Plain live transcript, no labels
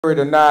Married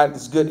or not,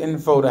 it's good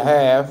info to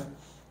have.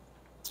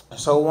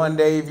 So one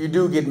day, if you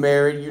do get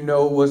married, you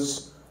know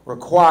what's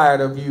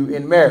required of you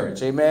in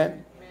marriage.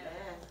 Amen?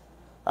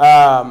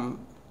 And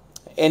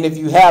if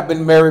you have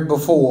been married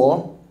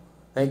before,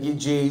 thank you,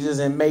 Jesus,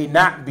 and may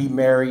not be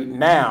married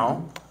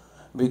now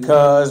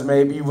because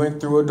maybe you went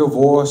through a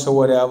divorce or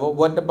whatever,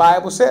 what the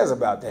Bible says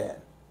about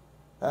that.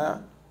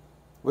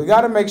 We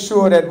got to make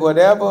sure that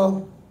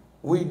whatever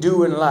we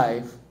do in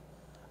life,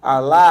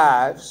 our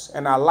lives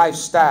and our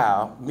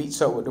lifestyle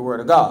meets up with the Word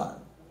of God.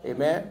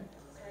 Amen?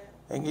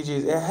 Thank you,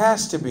 Jesus. It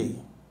has to be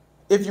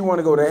if you want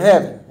to go to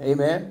heaven.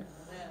 Amen?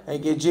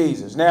 Thank you,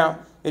 Jesus. Now,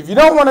 if you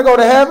don't want to go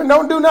to heaven,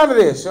 don't do none of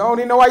this. I don't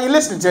even know why you're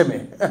listening to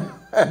me.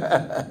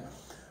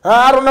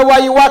 I don't know why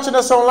you're watching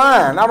us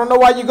online. I don't know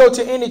why you go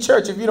to any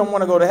church if you don't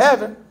want to go to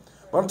heaven.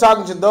 But I'm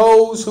talking to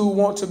those who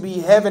want to be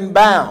heaven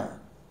bound.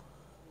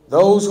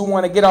 Those who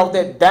want to get off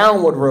that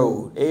downward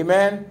road.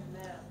 Amen?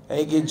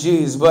 Thank you,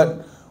 Jesus.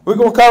 But we're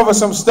going to cover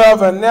some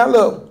stuff. And now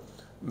look,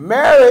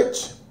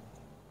 marriage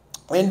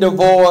and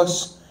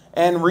divorce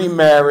and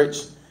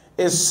remarriage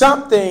is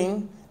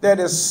something that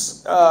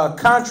is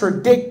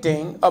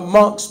contradicting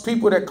amongst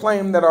people that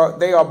claim that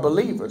they are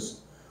believers,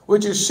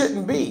 which it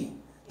shouldn't be.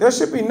 There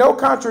should be no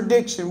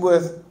contradiction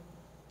with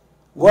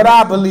what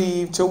I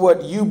believe to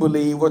what you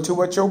believe or to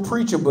what your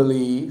preacher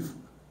believe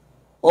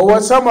or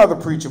what some other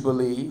preacher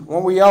believe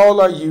when we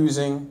all are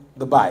using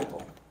the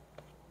Bible.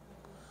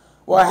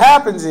 What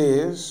happens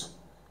is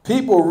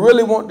people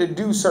really want to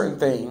do certain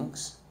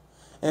things,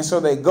 and so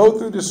they go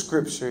through the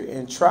scripture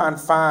and try and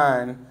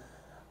find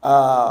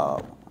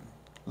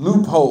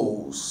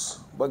loopholes.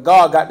 But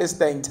God got this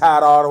thing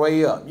tied all the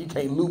way up. You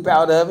can't loop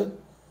out of it.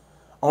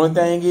 Only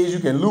thing is you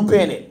can loop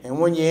in it. And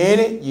when you're in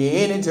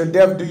it till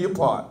death do your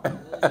part.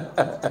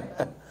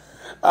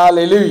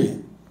 Hallelujah.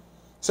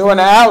 So in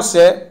the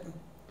outset,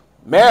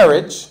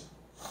 marriage,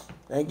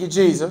 thank you,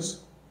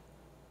 Jesus,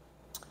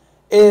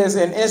 is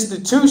an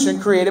institution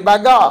created by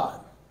God.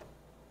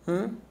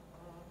 I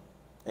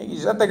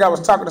think I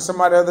was talking to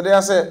somebody the other day.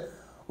 I said,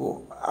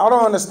 well, I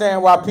don't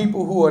understand why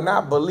people who are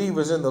not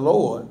believers in the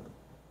Lord,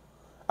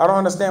 I don't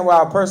understand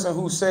why a person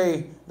who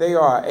say they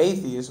are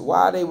atheists,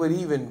 why they would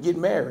even get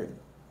married.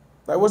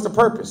 Like, what's the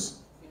purpose?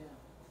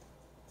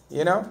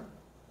 You know?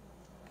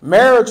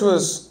 Marriage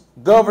was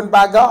governed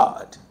by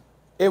God.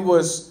 It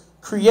was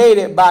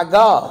created by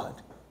God.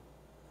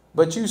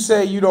 But you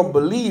say you don't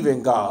believe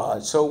in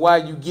God, so why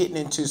are you getting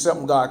into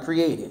something God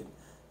created?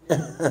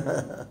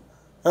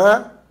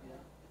 Huh?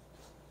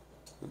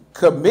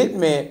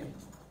 Commitment.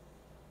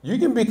 You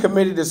can be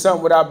committed to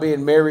something without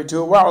being married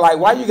to it. Well, like,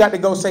 why you got to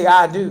go say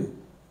I do?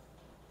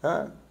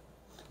 Huh?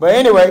 But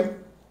anyway,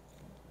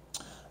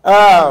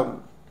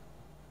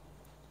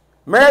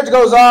 marriage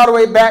goes all the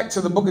way back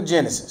to the book of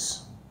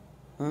Genesis.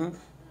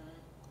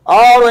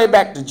 All the way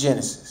back to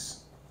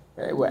Genesis.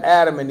 Okay, with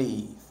Adam and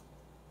Eve.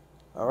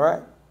 All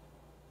right?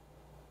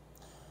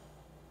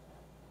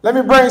 Let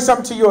me bring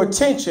something to your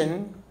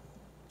attention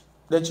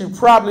that you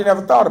probably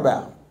never thought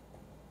about.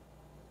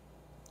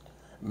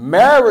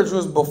 Marriage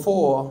was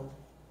before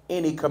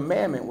any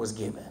commandment was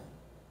given.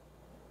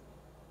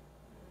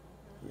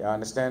 Y'all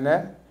understand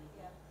that?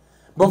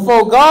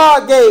 Before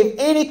God gave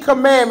any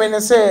commandment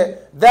and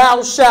said,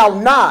 thou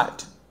shalt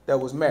not, that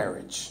was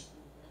marriage.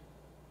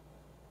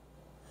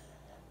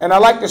 And I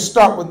like to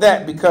start with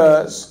that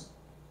because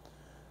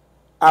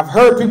I've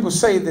heard people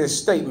say this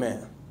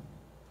statement.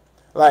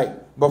 Like,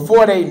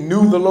 before they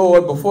knew the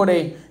Lord, before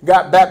they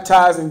got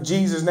baptized in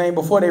Jesus' name,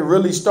 before they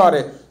really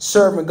started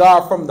serving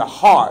God from the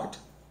heart,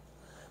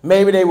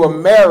 maybe they were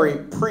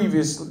married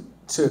previous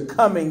to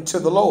coming to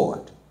the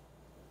Lord.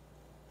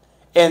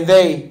 And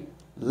they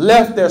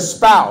left their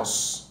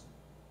spouse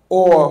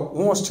or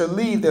wants to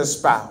leave their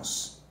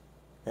spouse.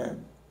 Yeah.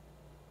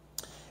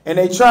 And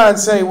they try and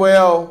say,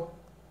 well,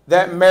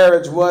 that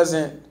marriage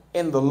wasn't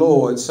in the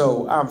Lord,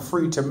 so I'm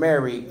free to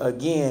marry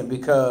again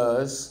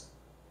because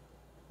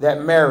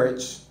that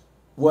marriage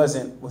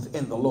wasn't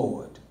within the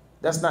Lord.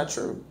 That's not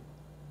true.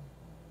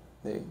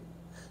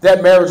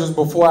 That marriage was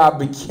before I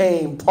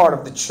became part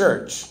of the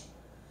church.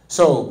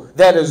 So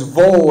that is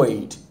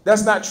void.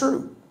 That's not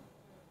true.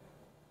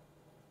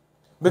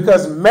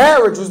 Because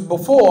marriage was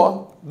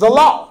before the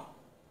law.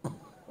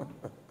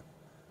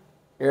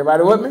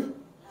 Everybody with me?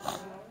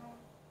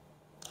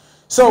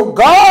 So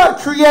God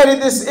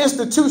created this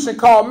institution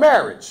called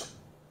marriage.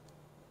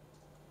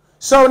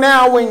 So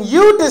now when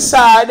you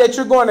decide that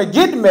you're going to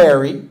get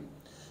married,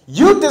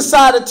 you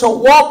decided to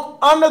walk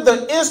under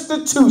the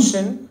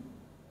institution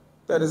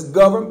that is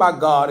governed by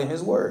God and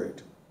His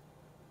Word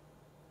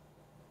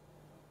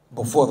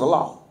before the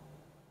law.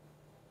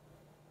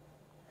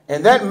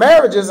 And that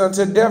marriage is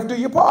until death do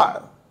you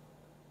part.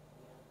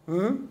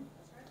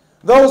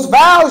 Those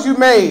vows you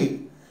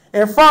made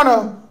in front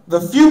of the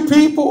few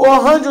people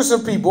or hundreds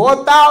of people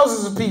or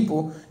thousands of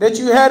people that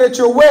you had at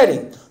your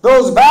wedding,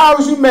 those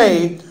vows you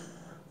made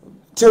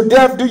till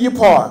death do you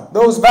part.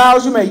 Those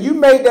vows you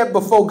made that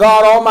before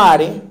God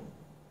Almighty,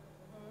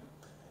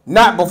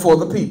 not before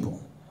the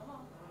people.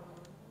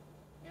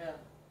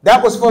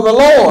 That was for the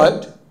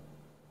Lord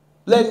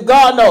Letting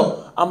God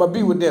know I'm going to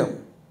be with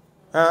them.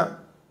 Huh?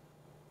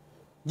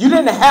 You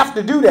didn't have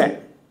to do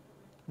that,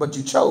 but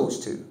you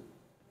chose to.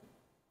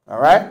 All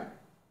right?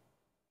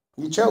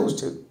 You chose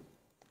to.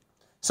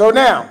 So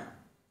now,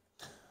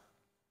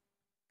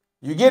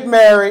 you get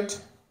married,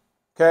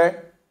 okay?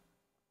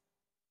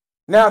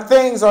 Now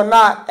things are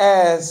not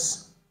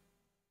as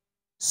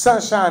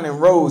sunshine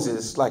and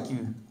roses like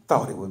you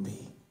thought it would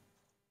be.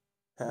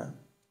 Huh?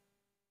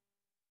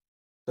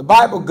 The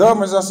Bible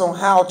governs us on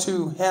how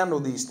to handle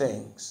these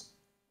things.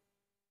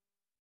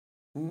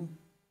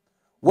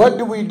 What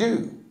do we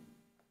do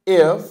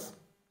if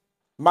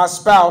my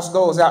spouse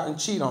goes out and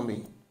cheats on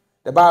me?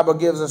 The Bible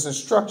gives us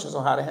instructions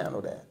on how to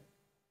handle that.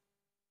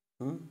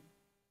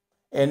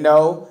 And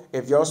no,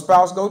 if your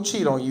spouse go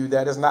cheat on you,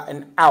 that is not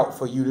an out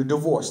for you to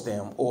divorce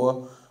them,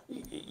 or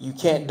you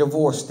can't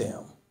divorce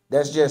them.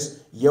 That's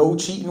just your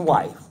cheating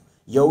wife,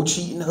 your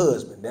cheating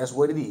husband. That's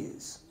what it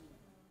is.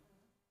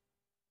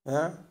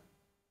 Huh?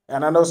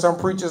 And I know some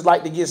preachers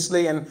like to get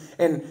slick,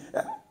 and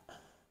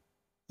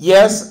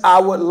yes, I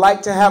would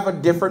like to have a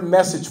different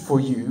message for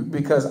you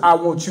because I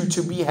want you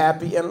to be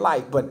happy in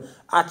life, but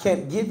I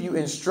can't give you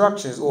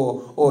instructions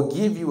or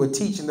give you a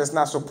teaching that's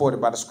not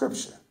supported by the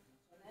scripture.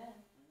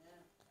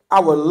 I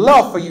would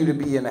love for you to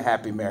be in a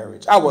happy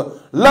marriage. I would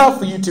love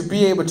for you to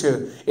be able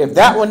to, if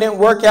that one didn't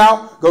work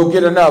out, go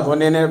get another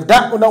one. And if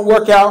that one don't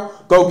work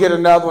out, go get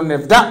another one.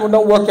 And if that one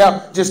don't work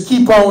out, just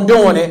keep on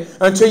doing it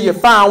until you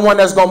find one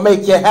that's going to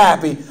make you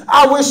happy.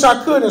 I wish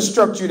I could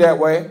instruct you that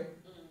way.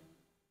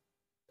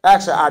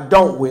 Actually, I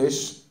don't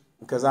wish,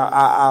 because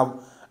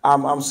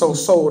I'm so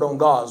sold on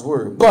God's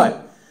word.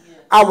 But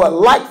I would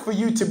like for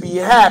you to be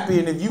happy.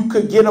 And if you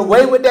could get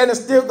away with that and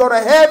still go to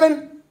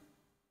heaven,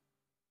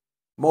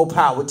 more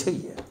power to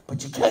you,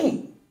 but you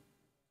can't.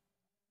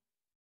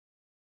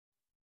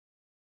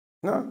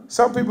 No,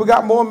 some people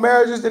got more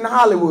marriages than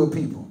Hollywood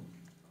people.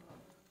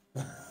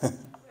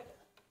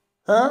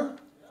 Huh?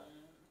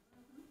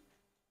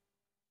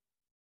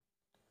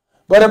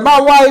 But if my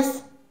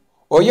wife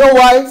or your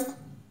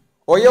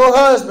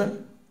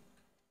husband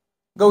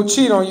go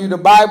cheat on you, the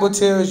Bible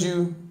tells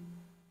you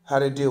how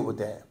to deal with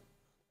that.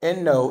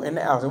 And no, in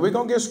the outset, we're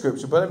going to get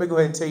scripture, but let me go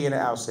ahead and tell you in the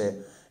outset,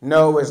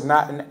 no, it's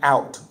not an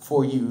out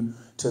for you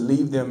to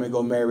leave them and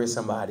go marry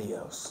somebody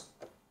else.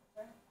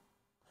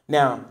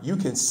 Now, you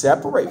can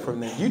separate from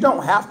them. You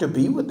don't have to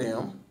be with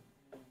them.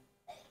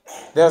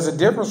 There's a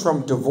difference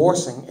from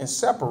divorcing and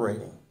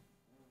separating.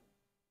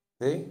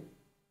 See?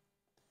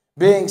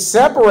 Being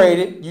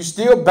separated, you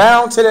still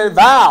bound to that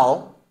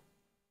vow,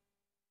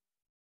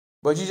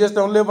 but you just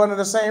don't live under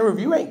the same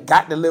roof. You ain't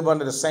got to live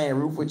under the same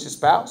roof with your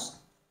spouse.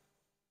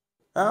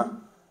 Huh?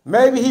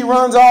 Maybe he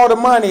runs all the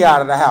money out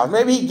of the house.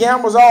 Maybe he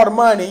gambles all the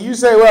money. You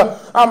say, well,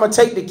 I'm going to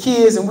take the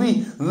kids and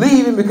we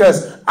leave him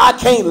because I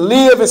can't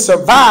live and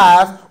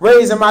survive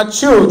raising my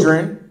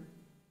children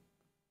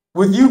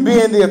with you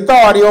being the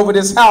authority over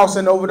this house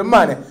and over the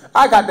money.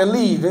 I got to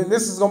leave, and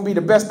this is going to be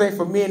the best thing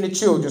for me and the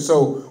children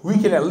so we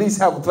can at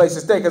least have a place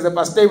to stay, because if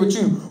I stay with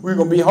you, we're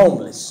going to be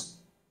homeless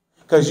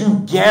because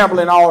you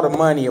gambling all the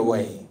money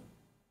away.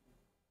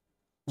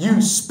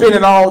 You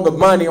spending all the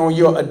money on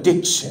your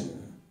addiction.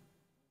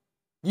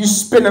 You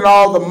spending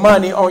all the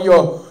money on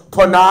your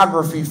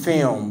pornography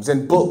films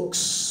and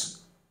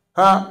books,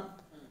 huh?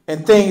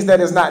 And things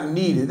that is not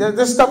needed.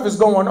 This stuff is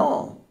going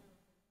on.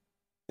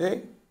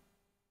 See?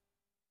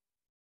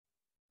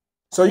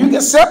 So you can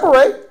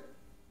separate,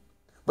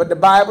 but the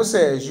Bible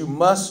says you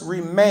must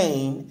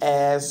remain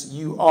as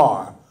you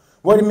are.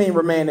 What do you mean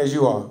remain as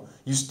you are?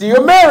 You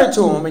still married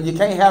to him and you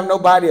can't have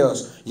nobody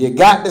else. You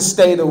got to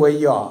stay the way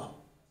you are.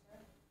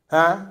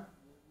 Huh?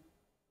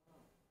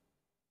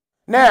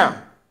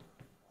 Now,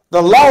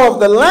 the law of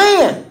the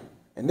land,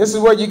 and this is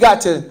where you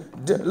got to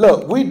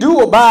look, we do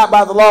abide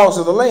by the laws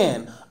of the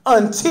land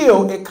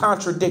until it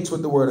contradicts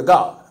with the word of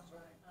God.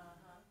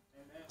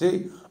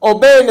 See?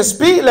 Obeying the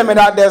speed limit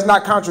out there is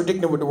not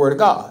contradicting with the word of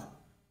God.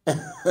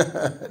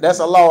 That's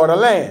a law of the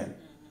land.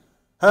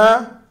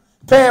 Huh?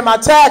 Paying my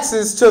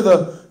taxes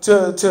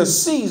to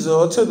Caesar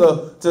or to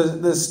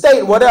the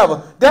state,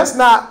 whatever. That's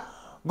not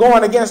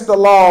going against the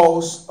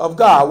laws of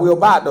God. We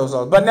abide those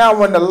laws. But now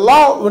when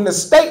the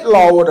state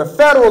law or the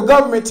federal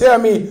government tell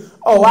me,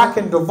 oh, I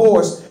can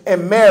divorce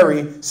and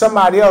marry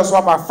somebody else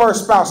while my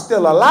first spouse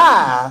still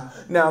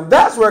alive, now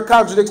that's where it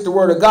contradicts the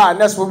word of God.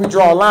 And that's where we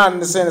draw a line in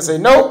the sand and say,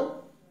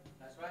 nope,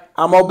 that's right.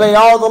 I'm going to obey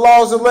all the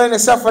laws of the land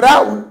except for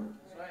that one.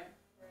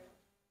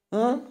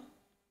 That's right.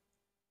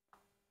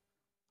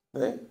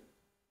 Okay.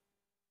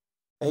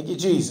 Thank you,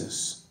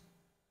 Jesus.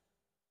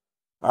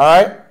 All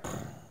right.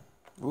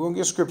 We're going to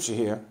get scripture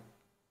here.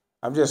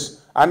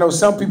 I know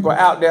some people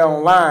out there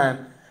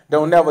online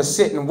don't never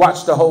sit and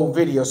watch the whole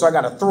video, so I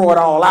got to throw it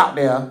all out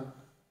there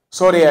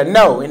so they'll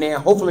know, and then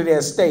hopefully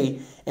they'll stay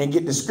and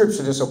get the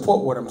scripture to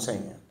support what I'm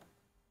saying.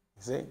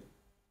 You see?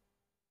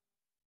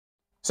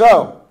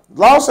 So,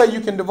 law say you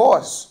can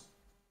divorce.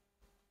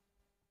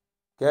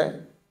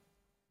 Okay?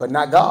 But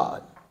not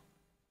God.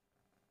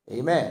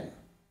 Amen.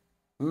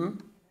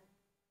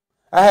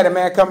 I had a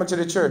man coming to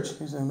the church.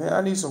 He said, man,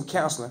 I need some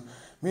counseling.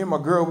 me and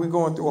my girl, we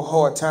going through a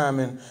hard time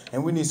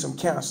and we need some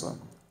counseling.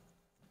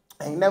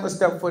 And he never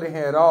stepped foot in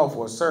here at all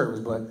for a service,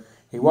 but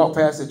he walked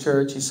past the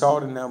church, he saw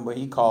the number,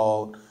 he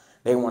called,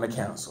 they want to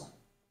counsel.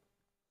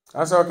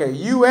 I said, okay,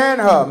 you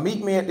and her,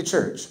 meet me at the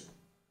church.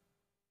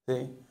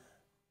 See?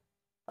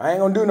 I ain't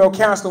going to do no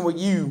counseling with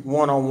you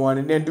one-on-one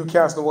and then do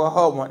counseling with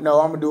her one. No,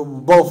 I'm going to do it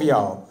with both of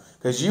y'all.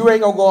 Because you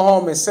ain't going to go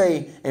home and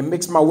say and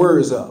mix my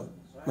words up.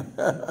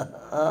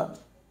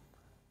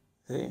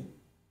 See?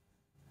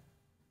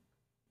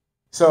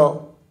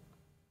 So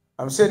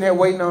I'm sitting there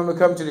waiting on him to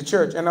come to the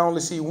church, and I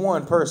only see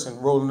one person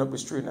rolling up the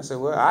street. And I said,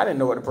 well, I didn't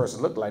know what the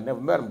person looked like.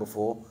 Never met him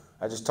before.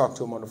 I just talked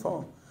to him on the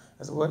phone.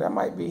 I said, well, that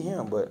might be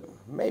him, but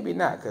maybe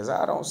not, because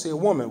I don't see a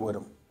woman with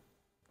him.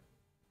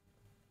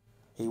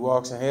 He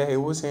walks in here. It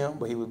was him,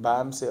 but he was by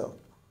himself.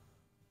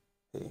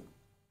 See?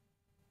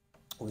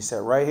 We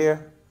sat right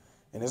here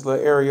in this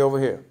little area over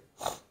here.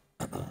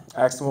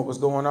 Asked him what was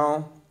going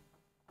on,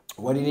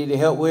 what he needed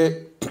help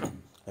with.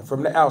 And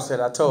from the outset,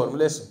 I told him,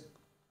 listen,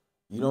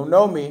 you don't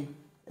know me,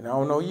 and I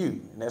don't know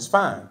you, and that's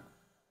fine.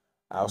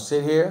 I'll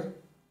sit here,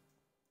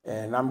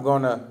 and I'm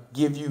going to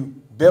give you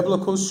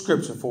biblical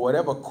scripture for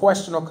whatever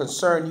question or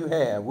concern you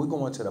have. We're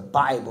going to the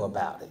Bible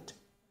about it.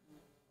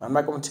 I'm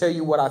not going to tell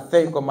you what I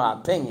think or my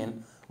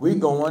opinion. We're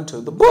going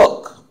to the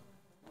book.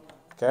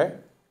 Okay?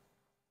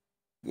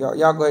 Y'all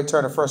go ahead and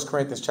turn to 1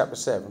 Corinthians chapter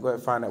 7. Go ahead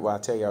and find out while I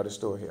tell y'all this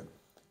story here.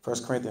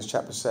 1 Corinthians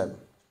chapter 7.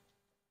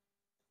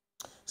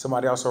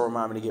 Somebody also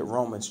remind me to get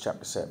Romans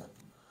chapter 7.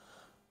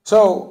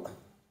 So,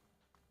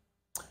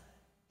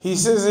 he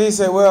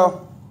said,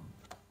 well,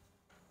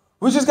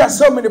 we just got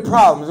so many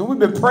problems, and we've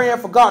been praying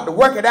for God to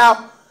work it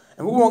out,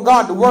 and we want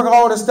God to work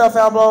all this stuff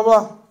out, blah,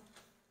 blah, blah.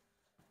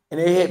 And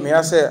it hit me.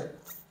 I said,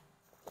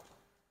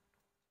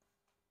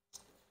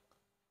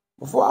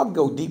 before I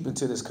go deep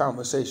into this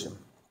conversation,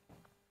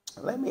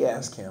 let me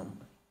ask him,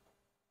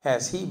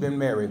 has he been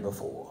married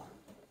before?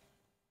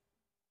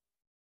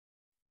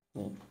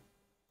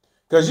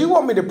 Because you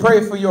want me to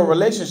pray for your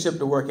relationship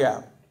to work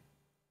out.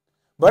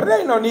 But it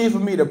ain't no need for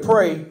me to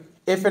pray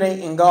if it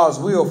ain't in God's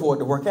will for it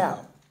to work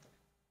out.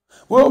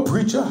 Well,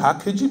 preacher, how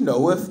could you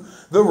know if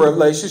the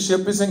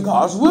relationship is in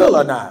God's will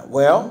or not?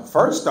 Well,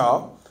 first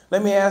off,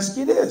 let me ask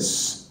you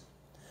this.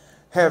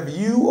 Have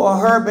you or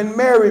her been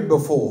married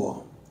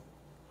before?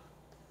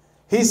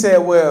 He said,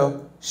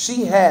 well,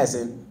 she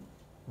hasn't,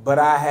 but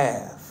I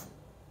have.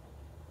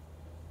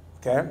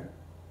 Okay?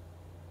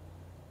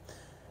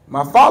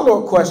 My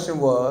follow-up question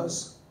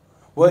was,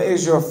 well,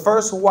 is your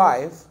first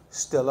wife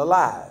still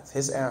alive?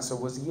 His answer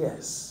was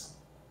yes.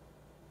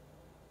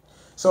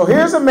 So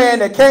here's a man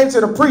that came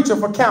to the preacher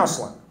for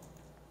counseling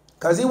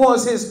because he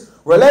wants his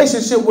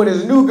relationship with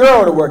his new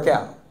girl to work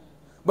out.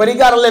 But he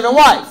got a living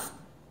wife.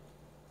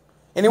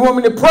 And he want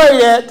me to pray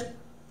that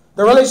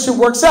the relationship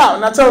works out.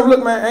 And I told him,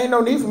 look, man, ain't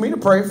no need for me to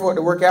pray for it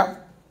to work out.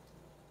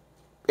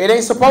 It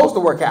ain't supposed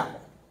to work out.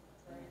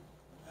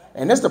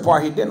 And that's the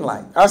part he didn't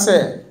like. I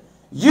said,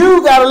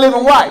 you got a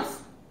living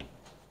wife.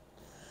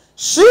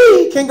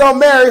 She can go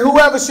marry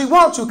whoever she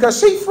wants to because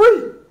she's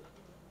free.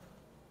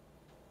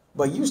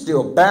 But you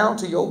still bound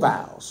to your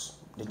vows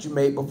that you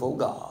made before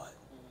God.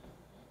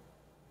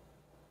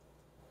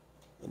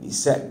 And he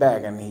sat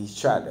back and he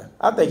tried to,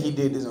 I think he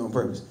did this on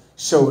purpose,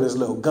 showed his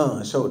little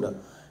gun, showed the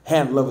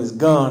handle of his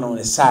gun on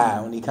his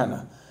side when he kind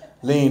of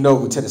leaned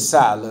over to the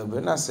side a little bit.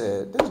 And I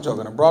said, this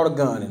joker done brought a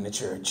gun in the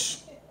church.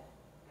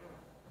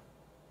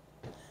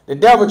 The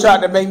devil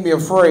tried to make me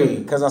afraid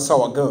because I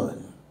saw a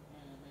gun.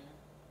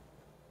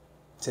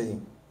 See,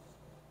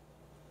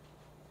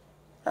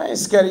 I ain't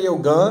scared of your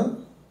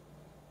gun.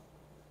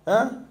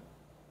 Huh?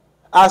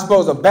 I was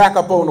supposed to back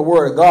up on the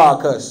word of God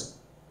because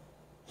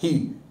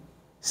he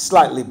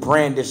slightly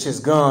brandished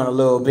his gun a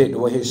little bit the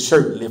way his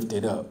shirt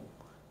lifted up.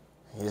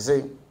 You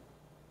see?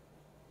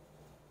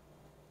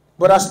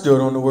 But I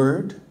stood on the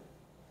word.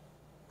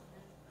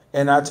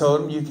 And I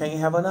told him, you can't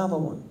have another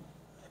one.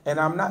 And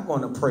I'm not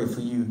going to pray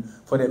for you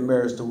for that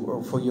marriage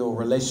to, for your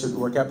relationship to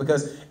work out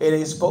because it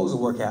ain't supposed to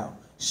work out.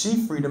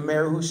 She free to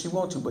marry who she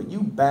wants to, but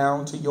you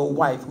bound to your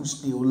wife who's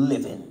still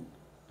living.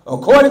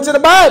 According to the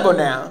Bible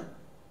now.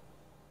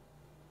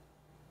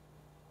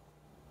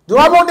 Do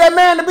I want that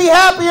man to be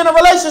happy in a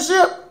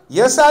relationship?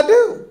 Yes, I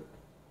do.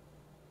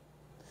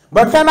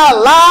 But can I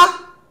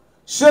lie?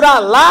 Should I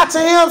lie to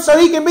him so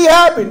he can be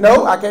happy?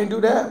 No, I can't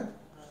do that.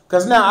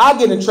 Because now I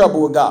get in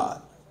trouble with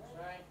God.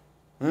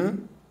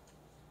 1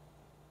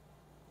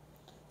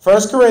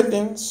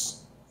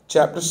 Corinthians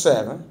chapter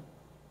 7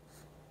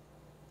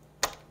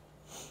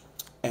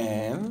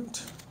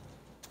 and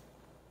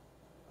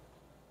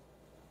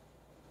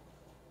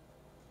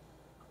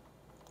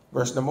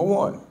verse number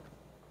 1.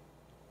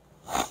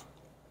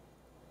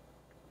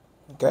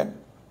 Okay.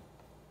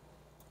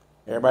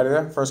 Everybody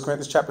there? 1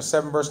 Corinthians chapter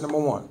 7, verse number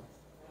 1.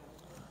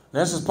 Now,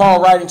 this is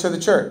Paul writing to the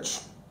church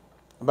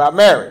about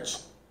marriage.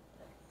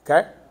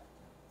 Okay.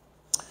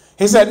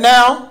 He said,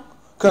 now,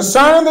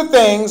 concerning the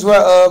things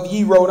whereof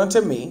ye wrote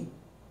unto me.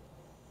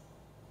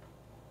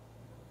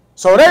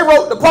 So they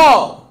wrote to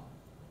Paul.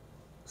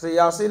 See,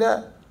 y'all see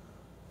that?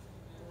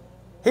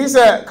 He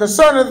said,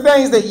 concerning the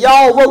things that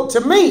y'all wrote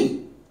to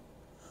me.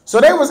 So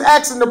they was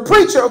asking the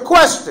preacher a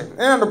question,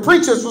 and the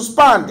preacher's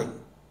responding.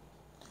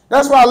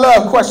 That's why I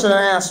love question and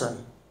answering.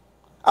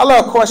 I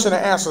love question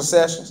and answer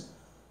sessions.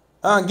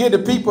 Give the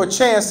people a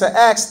chance to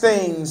ask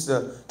things,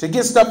 to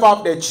get stuff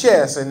off their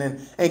chest,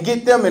 and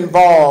get them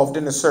involved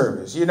in the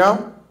service, you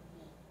know?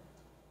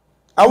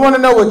 I want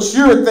to know what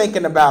you're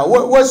thinking about.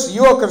 What's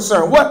your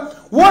concern?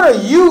 What are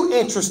you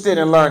interested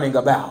in learning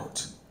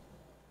about?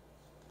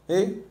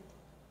 See?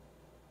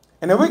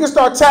 And if we can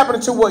start tapping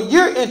into what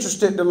you're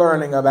interested in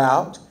learning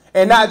about,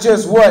 and not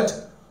just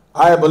what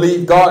I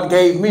believe God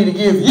gave me to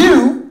give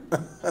you,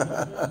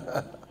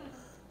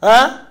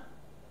 huh?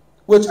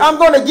 Which I'm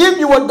going to give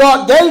you what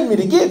God gave me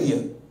to give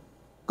you.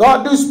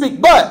 God do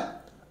speak,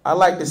 but I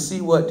like to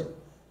see what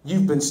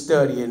you've been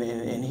studying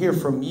and hear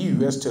from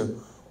you as to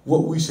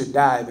what we should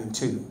dive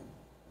into.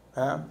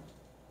 Huh?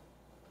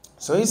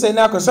 So he said,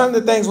 now concerning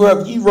the things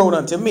whereof ye wrote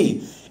unto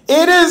me,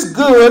 it is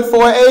good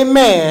for a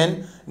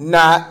man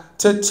not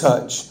to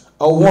touch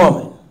a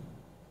woman.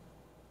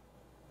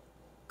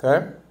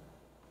 Okay?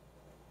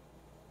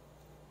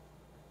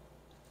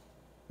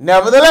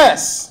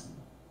 Nevertheless,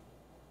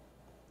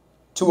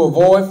 to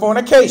avoid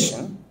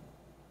fornication,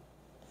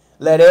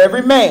 let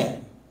every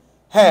man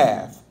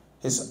have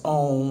his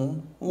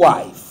own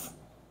wife.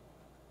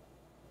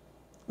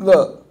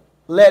 Look,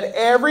 let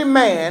every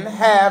man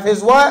have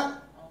his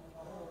what?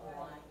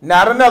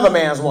 Not another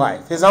man's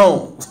wife, his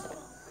own.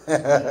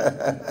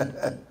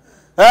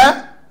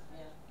 Huh?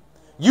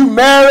 You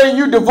marry and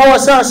you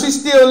divorce her, she's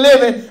still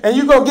living, and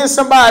you go get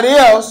somebody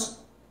else.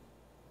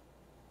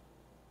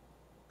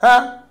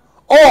 Huh?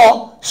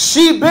 Or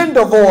she been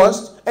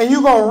divorced and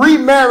you gonna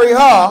remarry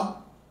her.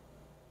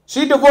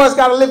 She divorced,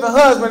 got a living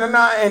husband,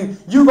 and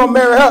you gonna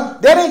marry her.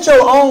 That ain't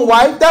your own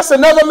wife. That's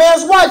another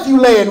man's wife you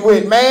laying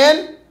with,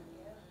 man.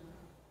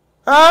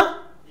 Huh?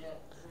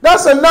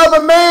 That's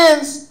another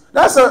man's.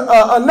 That's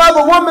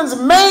another woman's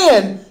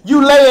man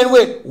you laying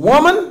with,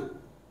 woman.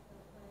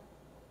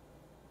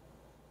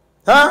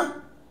 Huh?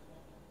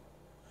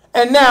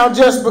 And now,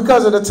 just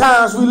because of the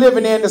times we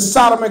living in, the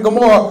Sodom and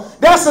Gomorrah,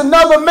 that's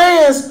another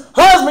man's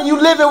husband you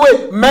living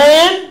with,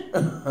 man.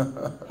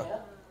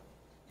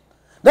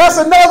 That's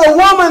another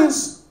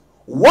woman's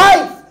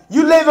wife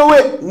you living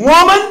with,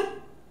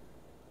 woman.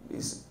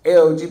 These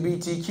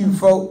LGBTQ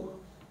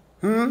folk.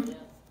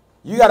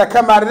 You got to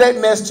come out of that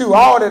mess too.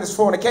 All that is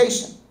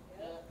fornication.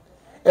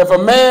 If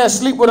a man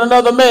sleep with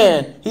another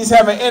man, he's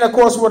having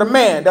intercourse with a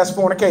man, that's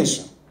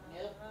fornication.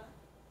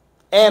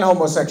 And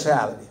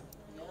homosexuality.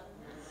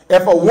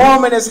 If a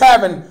woman is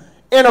having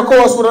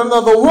intercourse with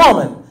another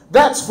woman,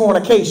 that's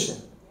fornication.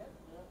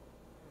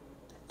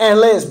 And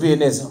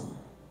lesbianism.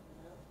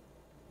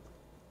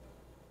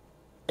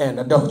 And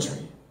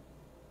adultery.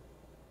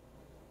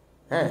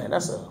 Man,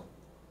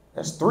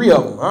 that's three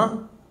of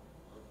them,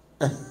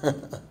 huh?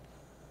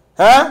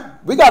 Huh?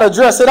 We got to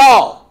address it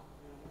all.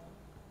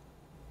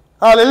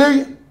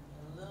 Hallelujah.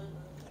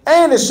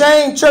 Ain't a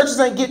shame churches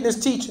ain't getting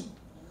this teaching.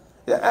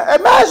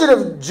 Imagine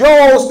if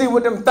Joel Osteen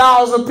with them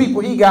 1,000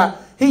 people he got,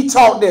 he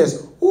taught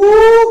this.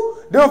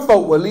 Ooh, them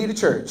folk will leave the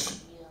church.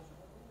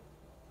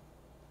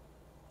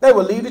 They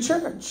will leave the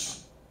church.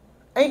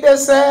 Ain't that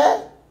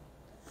sad?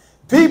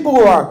 People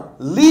who are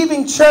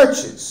leaving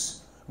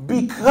churches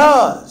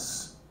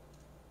because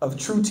of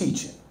true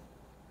teaching.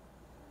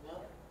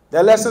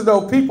 That lets us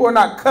know people are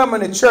not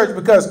coming to church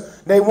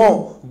because they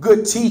want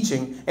good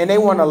teaching and they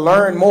want to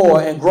learn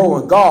more and grow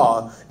in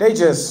God. They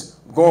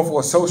just going for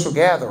a social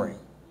gathering.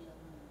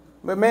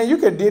 But man, you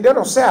could have did that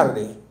on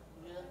Saturday.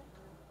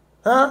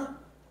 Huh?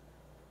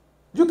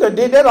 You could have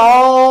did that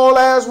all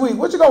last week.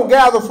 What you going to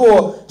gather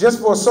for just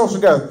for a social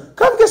gathering?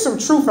 Come get some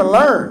truth and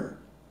learn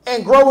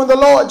and grow in the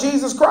Lord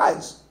Jesus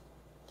Christ.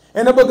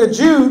 In the book of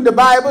Jude, the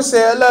Bible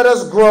said, let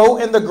us grow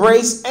in the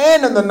grace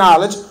and in the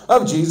knowledge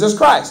of Jesus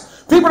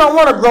Christ. People don't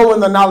want to grow in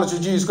the knowledge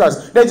of Jesus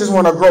Christ. They just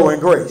want to grow in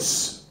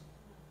grace.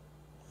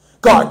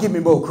 God, give me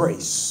more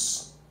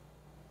grace.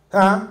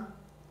 Huh?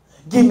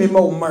 Give me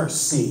more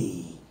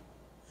mercy.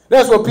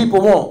 That's what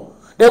people want.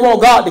 They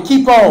want God to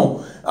keep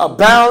on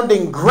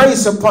abounding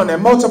grace upon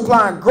them,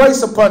 multiplying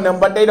grace upon them,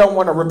 but they don't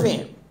want to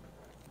repent.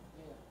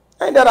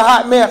 Ain't that a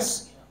hot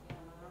mess?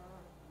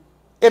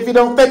 If you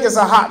don't think it's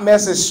a hot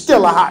mess, it's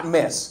still a hot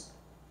mess.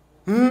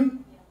 The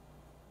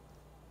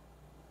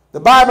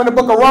Bible in the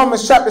book of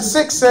Romans chapter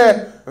 6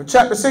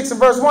 and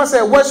verse 1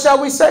 said, what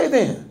shall we say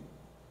then?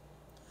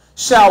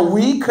 Shall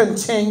we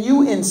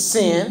continue in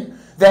sin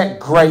that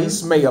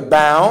grace may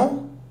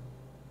abound?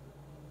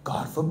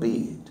 God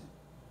forbid.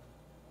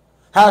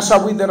 How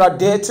shall we that are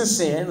dead to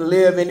sin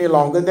live any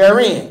longer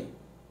therein?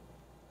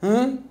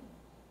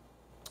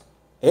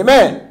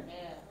 Amen.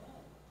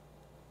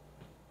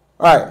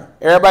 All right.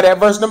 Everybody at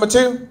verse number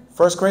 2?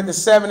 1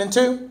 Corinthians 7 and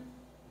 2?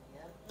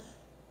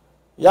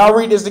 Y'all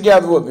read this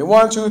together with me.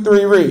 1, 2,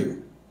 3,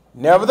 read.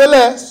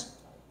 Nevertheless,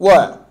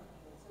 what?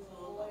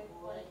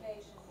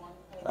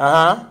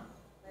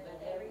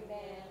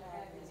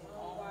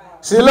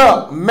 See,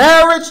 look,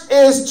 marriage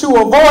is to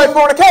avoid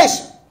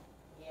fornication.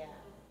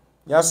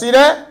 Y'all see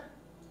that?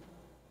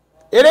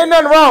 It ain't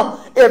nothing wrong.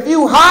 If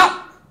you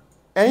hot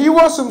and you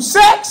want some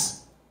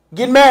sex,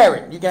 get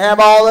married. You can have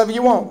all of it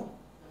you want.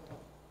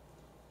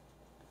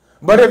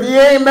 But if you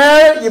ain't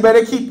married, you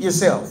better keep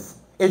yourself.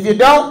 If you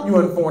don't, you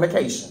in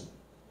fornication.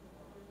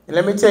 And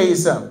let me tell you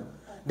something.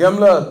 Them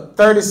little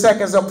 30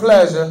 seconds of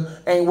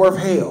pleasure ain't worth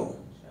hell.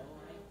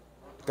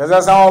 Because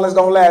that's all it's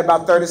going to last,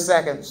 about 30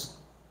 seconds.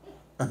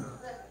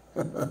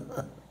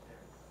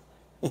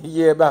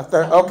 Yeah, about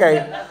 30.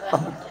 Okay,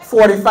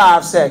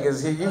 45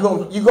 seconds. You're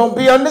going to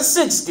be under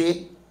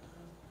 60.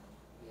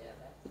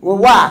 Well,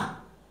 why?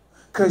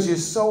 Because you're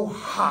so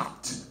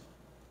hot.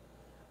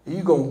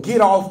 You're going to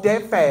get off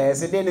that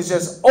fast, and then it's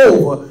just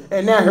over,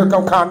 and now here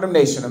comes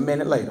condemnation a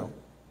minute later.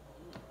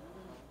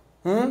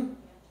 And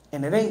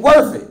it ain't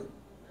worth it.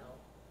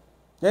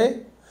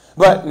 Okay?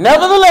 But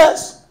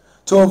nevertheless,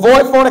 to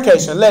avoid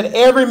fornication, let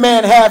every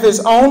man have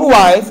his own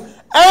wife,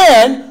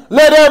 and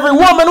let every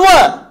woman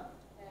what?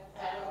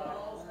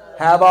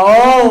 Have her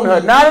own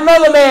husband. Not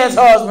another man's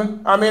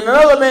husband. I mean,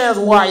 another man's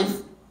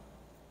wife.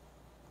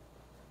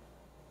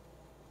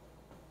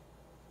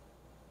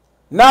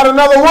 Not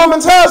another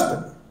woman's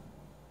husband,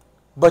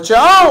 but your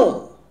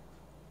own.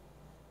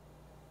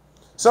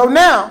 So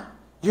now,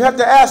 you have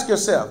to ask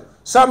yourself,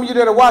 some of you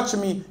that are watching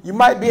me, you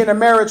might be in a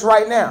marriage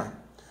right now.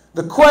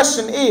 The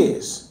question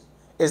is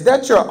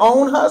that your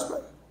own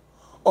husband?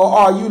 Or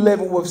are you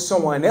living with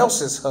someone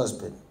else's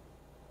husband?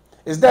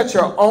 Is that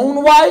your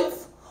own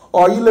wife?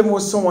 Or are you living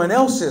with someone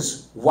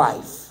else's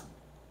wife?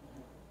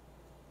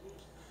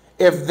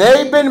 If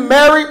they've been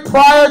married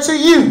prior to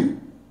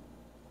you,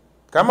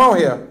 come on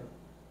here.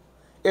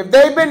 If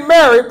they've been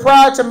married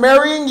prior to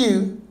marrying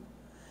you,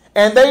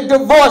 and they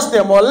divorced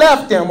them or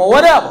left them or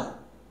whatever,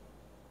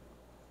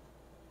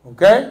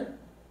 okay?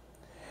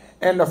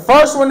 And the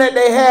first one that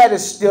they had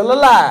is still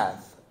alive,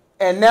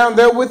 and now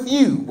they're with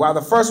you while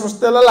the first one's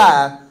still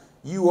alive,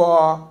 you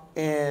are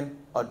in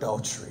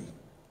adultery.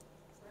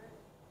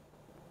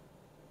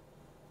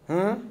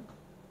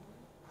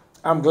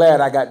 I'm glad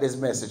I got this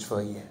message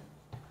for you.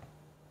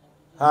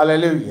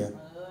 Hallelujah.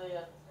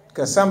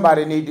 Because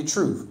somebody need the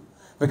truth.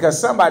 Because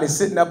somebody's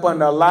sitting up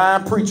under a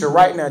lying preacher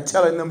right now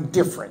telling them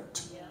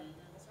different.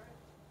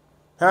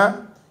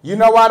 Huh? You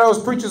know why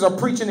those preachers are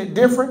preaching it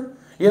different?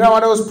 You know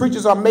why those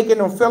preachers are making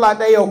them feel like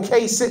they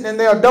okay sitting in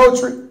their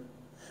adultery?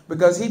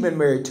 Because he been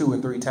married 2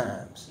 and 3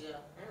 times.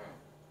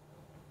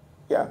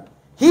 Yeah.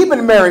 He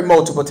been married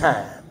multiple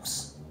times.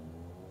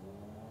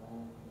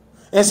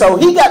 And so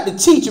he got to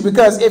teach you,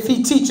 because if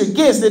he teach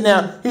against it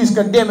now, he's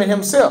condemning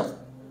himself.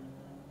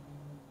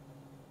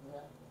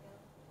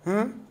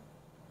 Thank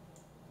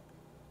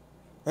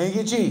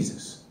you,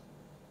 Jesus.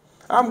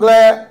 I'm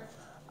glad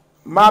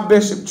my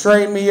bishop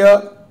trained me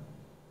up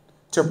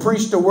to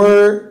preach the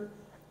word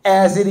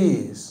as it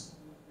is.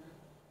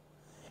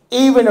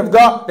 Even if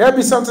God, there'll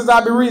be sometimes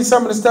I'll be reading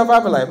some of the stuff,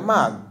 I'll be like,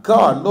 my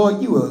God,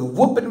 Lord, you are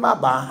whooping my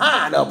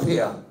behind up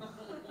here.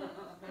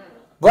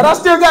 But I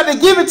still got to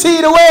give it to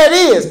you the way it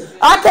is.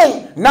 I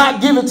can't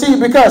not give it to you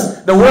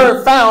because the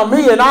word found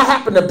me and I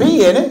happen to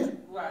be in it.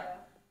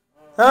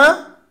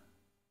 Huh?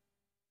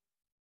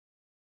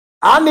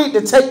 I need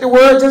to take the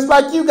word just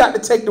like you got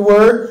to take the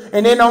word.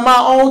 And then on my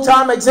own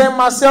time, examine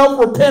myself,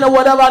 repent of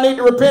whatever I need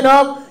to repent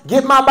of,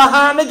 get my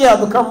behind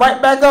together, come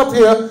right back up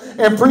here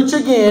and preach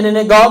again. And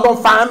then God going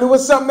to find me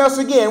with something else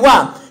again.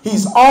 Why?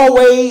 He's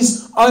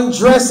always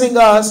undressing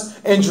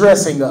us and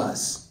dressing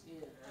us.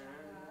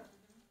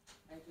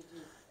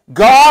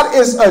 God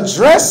is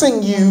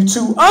addressing you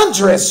to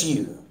undress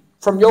you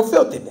from your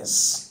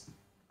filthiness.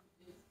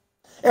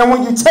 And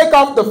when you take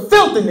off the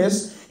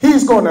filthiness,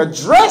 he's going to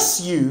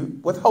dress you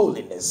with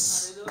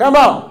holiness. Come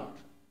on.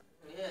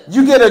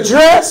 You get a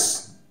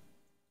dress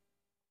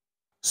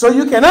so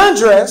you can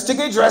undress to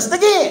get dressed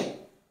again.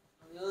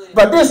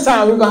 But this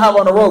time we're going to have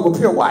on a robe of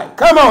pure white.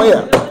 Come on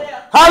here.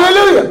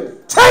 Hallelujah.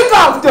 Take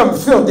off them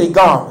filthy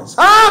garments.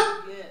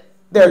 Huh?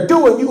 They're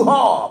doing you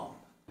harm.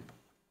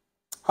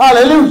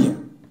 Hallelujah.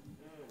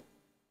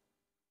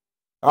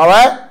 All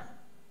right?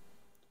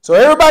 So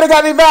everybody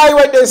got to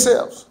evaluate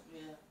themselves.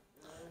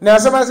 Now,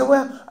 somebody said,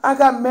 well, I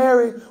got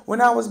married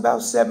when I was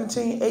about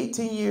 17,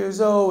 18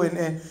 years old,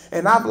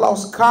 and I've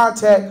lost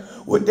contact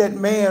with that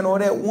man or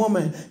that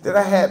woman that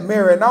I had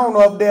married. And I don't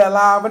know if they're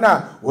alive or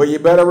not. Well, you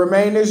better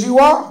remain as you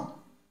are.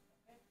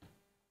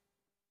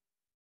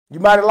 You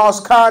might have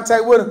lost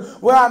contact with them.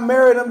 Well, I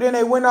married them, then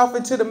they went off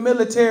into the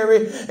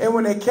military, and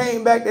when they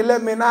came back, they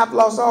left me, and I've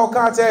lost all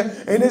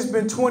contact, and it's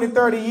been 20,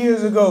 30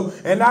 years ago,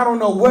 and I don't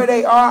know where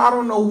they are. I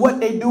don't know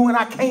what they do, and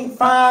I can't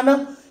find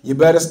them. You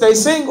better stay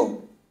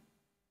single.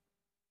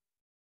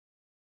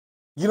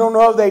 You don't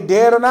know if they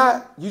dead or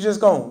not. You just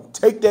gonna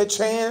take that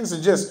chance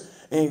and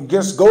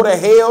just go to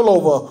hell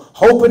over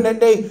hoping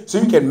that so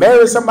you can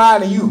marry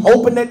somebody and you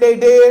hoping that they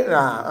dead.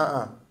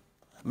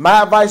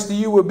 My advice to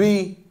you would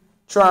be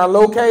try and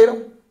locate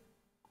them.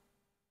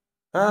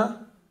 Huh?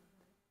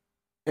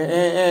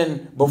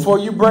 And before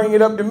you bring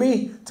it up to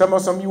me, tell me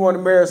something you want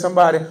to marry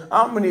somebody,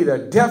 I'm gonna need a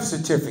death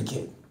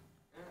certificate.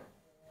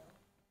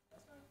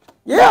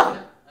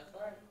 Yeah.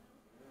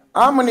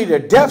 I'm gonna need a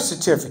death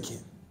certificate.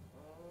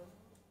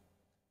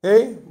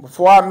 Hey,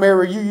 before I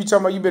marry you, you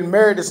talking about you've been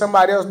married to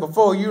somebody else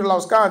before, you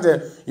lost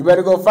contact. You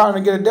better go find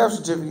and get a death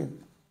certificate.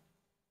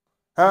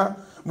 Huh?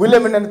 We're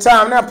living in a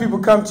time now, people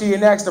come to you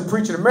and ask the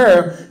preacher to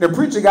marry. The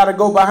preacher got to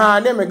go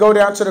behind them and go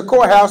down to the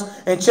courthouse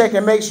and check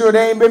and make sure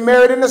they ain't been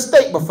married in the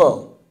state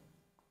before.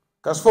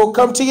 Because folk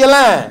come to your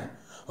line.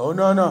 Oh,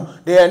 no.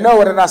 They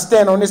know that I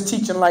stand on this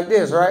teaching like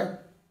this, right?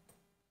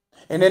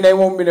 And then they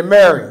want me to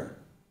marry.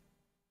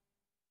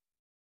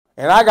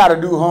 And I got to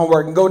do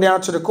homework and go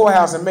down to the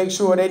courthouse and make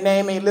sure their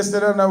name ain't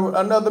listed on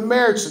another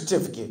marriage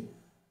certificate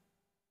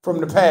from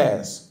the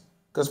past.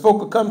 Because folk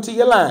will come to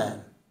your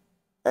line.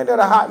 Ain't that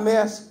a hot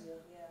mess?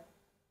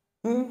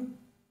 All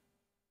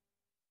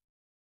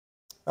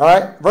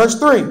right, verse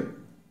 3.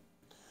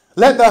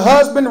 Let the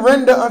husband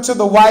render unto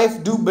the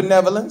wife due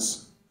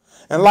benevolence,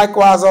 and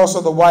likewise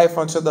also the wife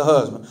unto the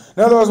husband.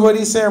 In other words, what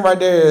he's saying right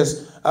there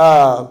is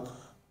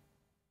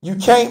you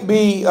can't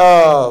be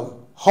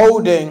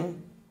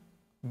holding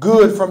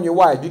good from your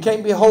wife. You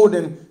can't be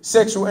holding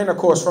sexual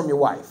intercourse from your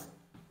wife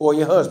or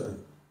your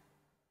husband.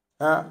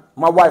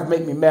 My wife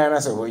make me mad and I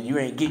said, well, you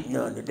ain't getting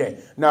none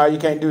today. No, you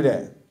can't do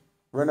that.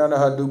 Run under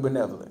her due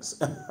benevolence.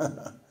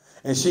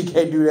 And she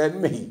can't do that to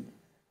me.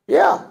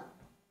 Yeah.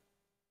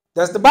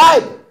 That's the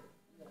Bible.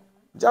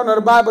 Did y'all know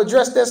the Bible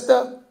addressed that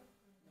stuff?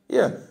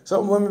 Yeah.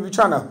 Some women be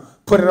trying to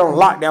put it on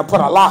lockdown,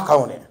 put a lock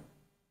on it.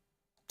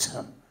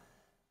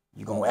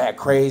 You going to act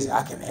crazy.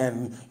 I can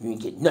handle you. You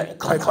ain't get nothing.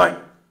 Clank, clank.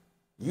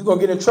 You going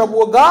to get in trouble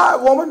with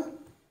God, woman.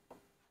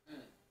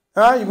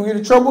 You going to get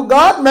in trouble with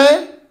God,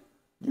 man.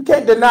 You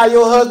can't deny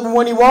your husband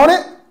when he want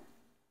it.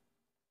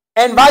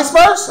 And vice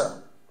versa.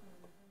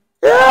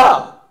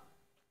 Yeah.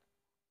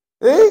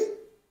 See?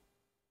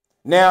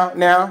 Now,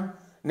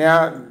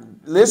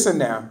 listen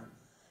now.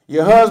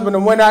 Your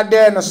husband went out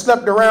there and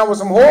slept around with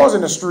some whores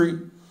in the street,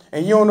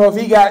 and you don't know if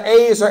he got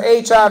AIDS or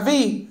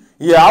HIV.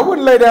 Yeah, I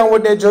wouldn't lay down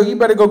with that joke. You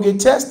better go get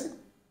tested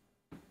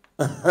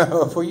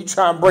before you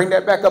try and bring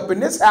that back up in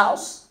this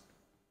house.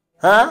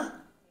 Huh?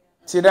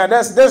 See,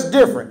 that's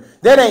different.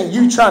 That ain't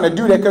you trying to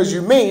do that because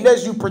you mean.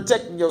 That's you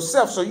protecting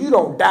yourself so you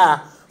don't die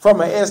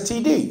from an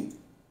STD.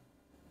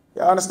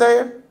 Y'all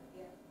understand?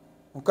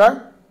 Okay?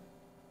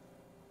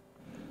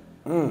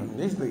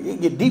 You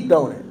get deep,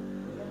 don't it?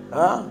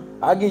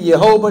 I'll give you a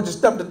whole bunch of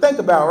stuff to think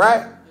about,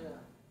 right?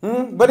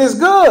 But it's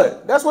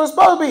good. That's what it's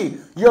supposed to be.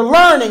 You're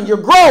learning, you're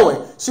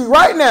growing. See,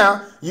 right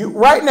now,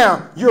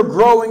 you're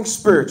growing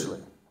spiritually.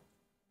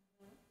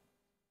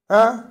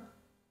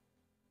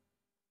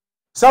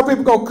 Some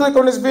people gonna click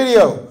on this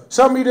video.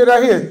 Some of you that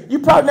are here, you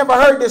probably never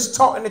heard this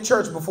taught in the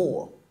church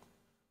before.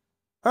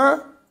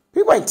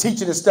 People ain't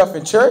teaching this stuff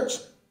in church.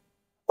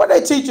 What they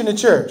teach in the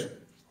church?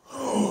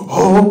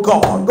 Oh,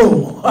 God,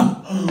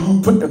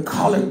 put the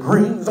collard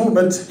greens on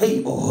the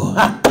table.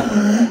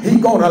 He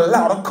gonna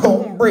allow the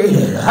cornbread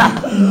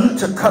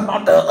to come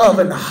out the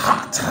oven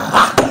hot.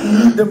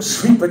 Them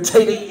sweet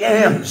potato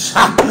yams,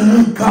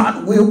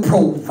 God will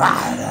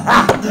provide.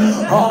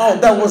 Oh,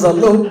 there was a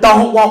little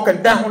dog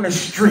walking down the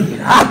street.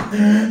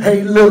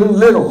 Hey, little,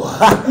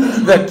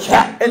 the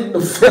cat and the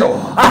fiddle.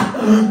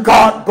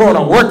 God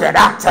gonna work it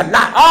out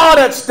tonight. All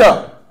that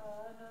stuff.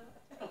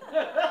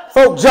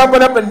 Folk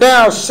jumping up and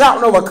down,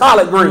 shouting over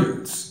collard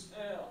greens.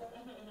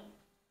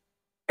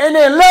 And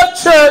then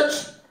left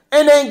church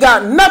and they ain't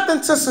got nothing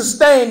to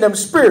sustain them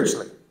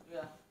spiritually.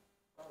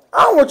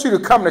 I don't want you to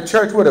come to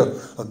church with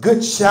a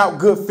good shout,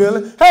 good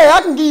feeling. Hey, I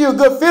can give you a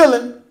good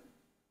feeling.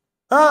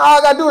 All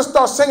I got to do is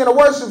start singing a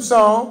worship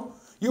song.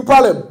 You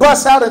probably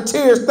bust out in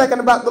tears thinking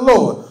about the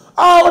Lord.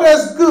 Oh,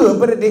 that's good.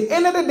 But at the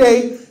end of the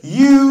day,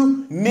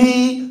 you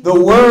need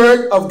the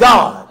word of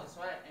God.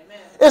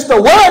 It's the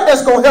word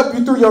that's going to help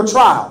you through your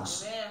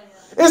trials.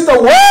 It's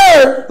the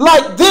word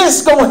like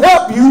this going to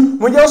help you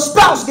when your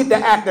spouse get to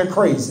acting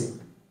crazy.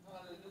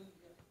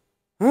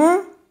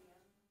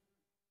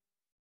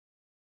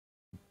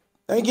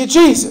 Thank you,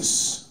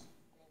 Jesus.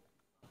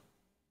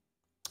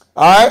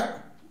 All right.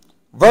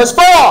 Verse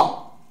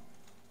 4.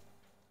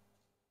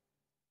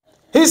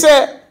 He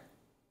said,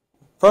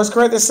 1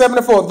 Corinthians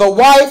 7:4, the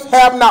wife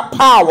have not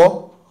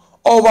power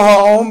over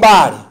her own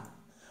body,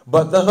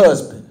 but the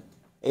husband.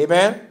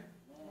 Amen.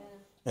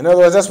 In other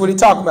words, that's what he's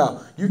talking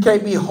about. You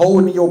can't be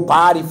holding your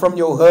body from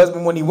your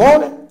husband when he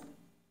wanted.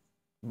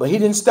 But he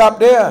didn't stop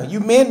there. You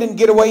men didn't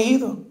get away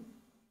either.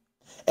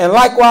 And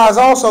likewise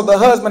also the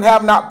husband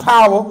have not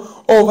power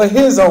over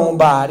his own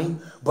body,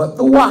 but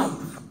the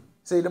wife.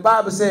 See, the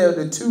Bible says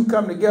the two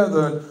come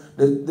together,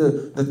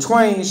 the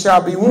twain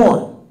shall be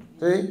one.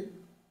 See?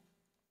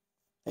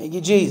 Thank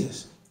you,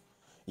 Jesus.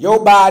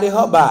 Your body,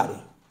 her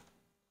body.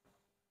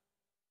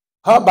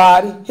 Her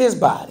body, his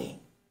body.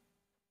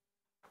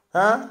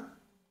 Huh?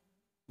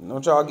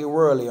 Don't y'all get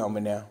worldly on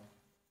me now.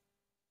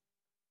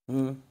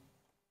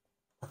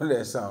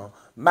 That song.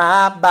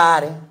 My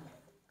body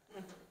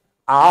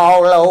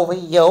all over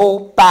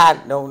your body.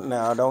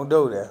 No, don't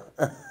do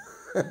that.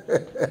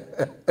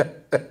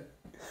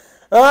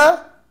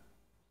 Huh?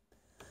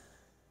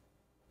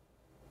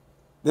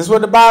 This is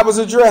what the Bible's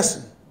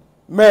addressing.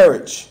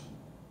 Marriage.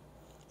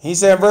 He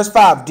said in verse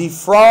 5,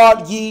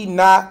 defraud ye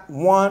not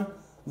one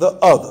the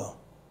other.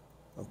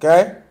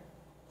 Okay?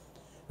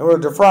 The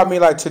word defraud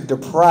means like to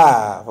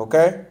deprive.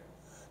 Okay?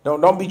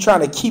 Don't be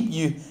trying to keep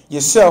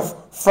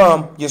yourself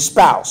from your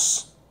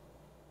spouse.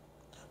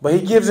 But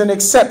he gives an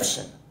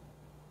exception.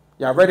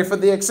 Y'all ready for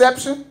the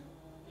exception?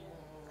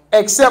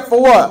 Except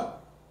for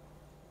what?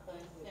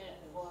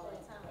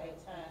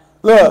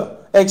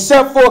 Look,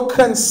 except for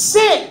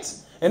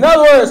consent. In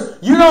other words,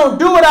 you don't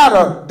do it out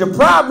of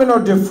deprivement or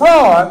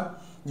defraud.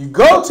 You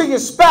go to your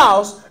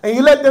spouse and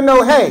you let them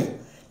know, hey,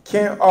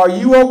 are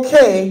you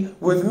okay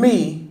with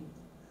me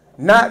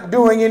not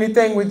doing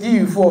anything with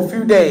you for a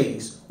few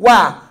days?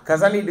 Why?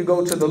 Because I need to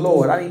go to the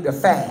Lord. I need to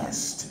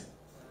fast.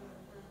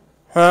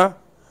 Huh?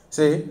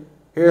 See,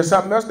 here's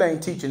something else they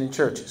ain't teaching in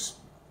churches.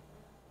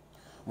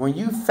 When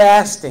you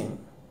fasting,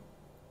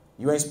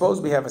 you ain't supposed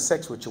to be having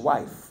sex with your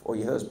wife or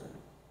your husband.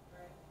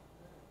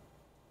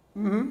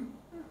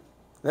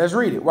 Let's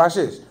read it. Watch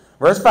this.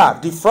 Verse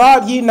 5.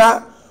 Defraud ye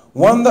not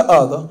one the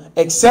other,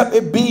 except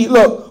it be,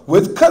 look,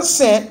 with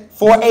consent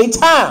for a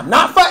time.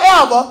 Not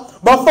forever,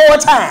 but for a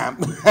time.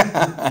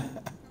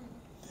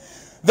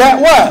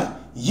 That what?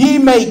 Ye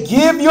may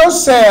give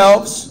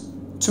yourselves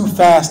to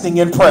fasting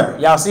and prayer.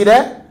 Y'all see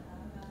that?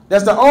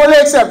 That's the only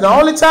exception. The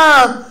only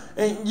time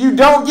you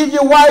don't give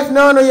your wife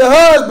none or your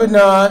husband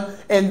none,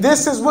 and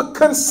this is with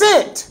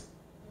consent,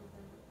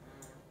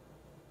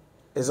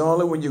 is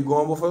only when you're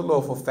going before the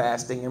Lord for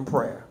fasting and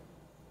prayer.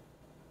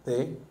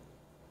 See?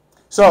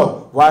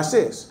 So, watch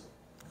this.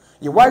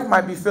 Your wife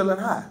might be feeling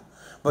hot,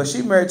 but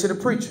she married to the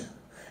preacher.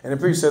 And the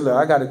preacher said, look,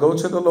 I got to go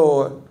to the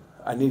Lord.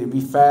 I need to be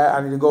fast.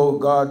 I need to go.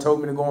 God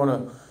told me to go on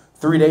a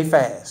 3-day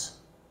fast.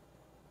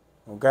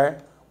 Okay?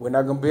 We're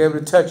not going to be able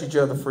to touch each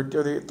other for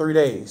 3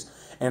 days.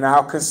 And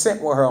I'll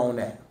consent with her on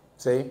that.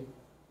 See?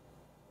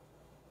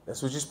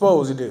 That's what you're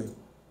supposed to do.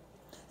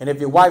 And if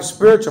your wife's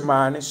spiritual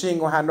minded, she ain't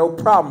going to have no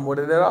problem with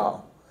it at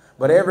all.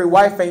 But every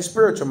wife ain't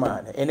spiritual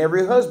minded. And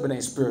every husband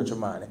ain't spiritual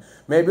minded.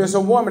 Maybe it's a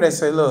woman that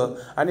say, look,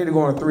 I need to go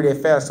on a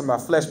 3-day fast and my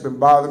flesh been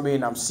bothering me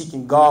and I'm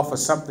seeking God for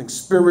something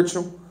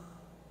spiritual.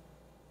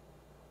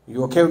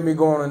 You okay with me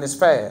going on this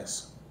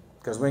fast?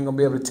 Because we ain't going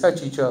to be able to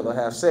touch each other or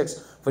have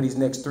sex for these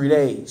next 3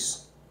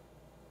 days.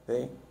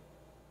 See?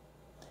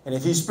 And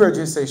if he's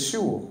spiritual, he say,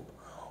 sure.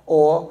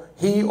 Or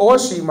he or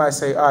she might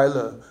say, all right,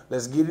 look,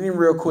 let's get it in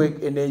real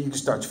quick and then you can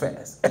start your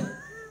fast.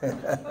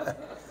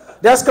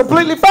 That's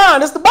completely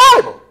fine. It's the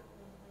Bible.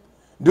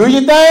 Do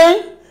your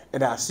thing,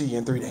 and I'll see you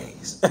in 3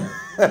 days.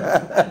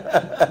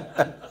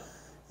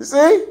 You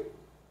see?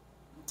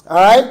 All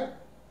right?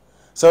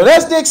 So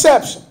that's the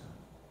exception.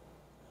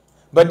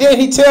 But then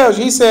he tells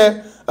you, he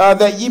said,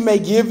 that ye may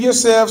give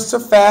yourselves to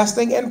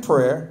fasting and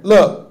prayer.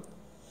 Look,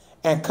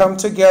 and come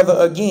together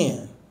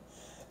again,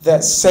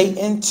 that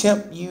Satan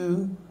tempt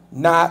you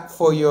not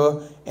for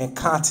your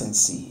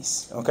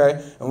incontinencies.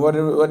 Okay? And what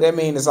that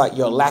means is like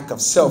your lack of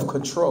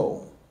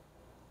self-control.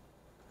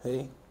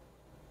 See?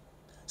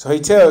 So he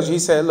tells you, he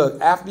said,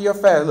 look, after your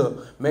fast,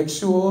 look, make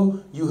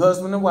sure you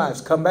husband and wives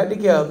come back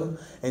together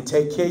and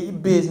take care of your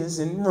business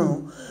in the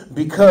room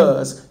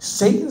because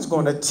Satan's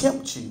going to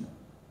tempt you.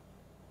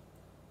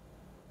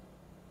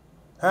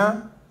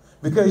 Huh?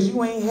 Because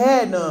you ain't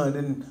had none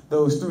in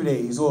those 3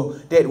 days or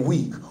that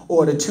week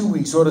or the 2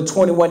 weeks or the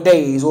 21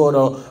 days or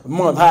the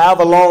month,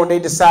 however long they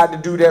decide to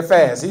do their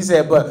fast. He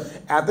said,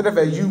 but after the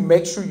fast, you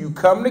make sure you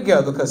come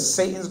together because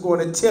Satan's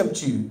going to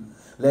tempt you.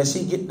 Lest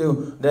he get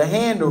the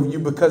hand of you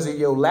because of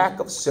your lack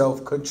of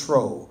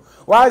self-control.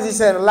 Why is he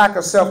saying the lack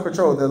of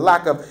self-control, the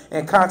lack of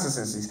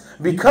inconsistencies?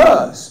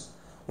 Because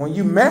when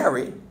you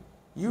marry,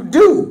 you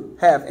do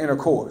have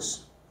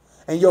intercourse.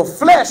 And your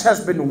flesh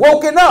has been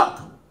woken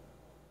up.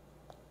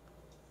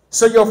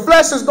 So your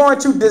flesh is going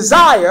to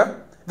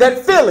desire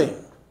that feeling.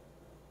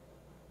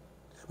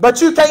 But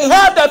you can't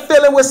have that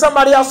feeling with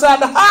somebody outside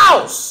the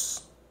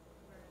house.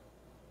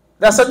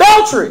 That's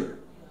adultery.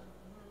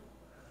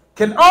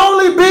 Can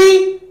only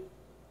be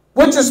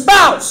with your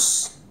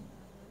spouse.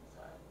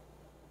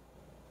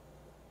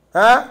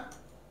 Huh?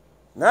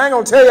 Now, I ain't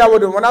going to tell y'all what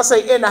to do. When I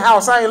say in the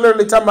house, I ain't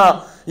literally talking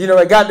about, you know,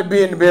 it got to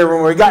be in the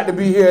bedroom or it got to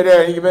be here,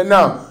 there. And you been,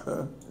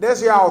 no.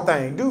 That's y'all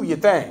thing. Do your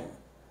thing.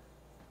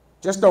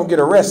 Just don't get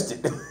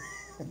arrested.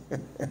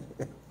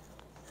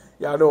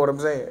 Y'all know what I'm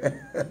saying?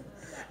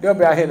 Don't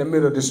be out here in the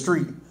middle of the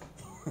street.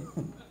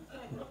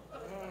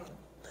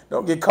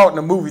 Don't get caught in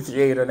the movie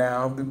theater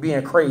now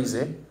being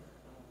crazy.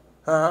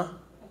 Huh?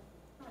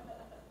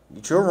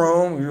 Get your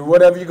room,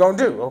 whatever you're going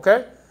to do,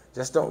 okay?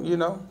 Just don't, you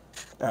know.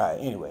 All right,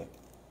 anyway.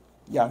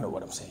 Y'all know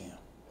what I'm saying.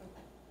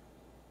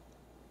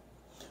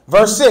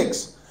 Verse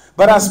 6.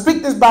 But I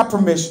speak this by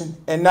permission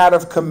and not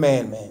of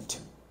commandment.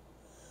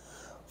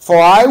 For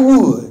I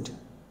would.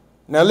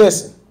 Now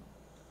listen.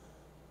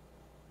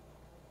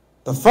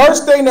 The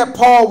first thing that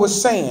Paul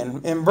was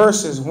saying in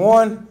verses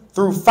 1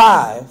 through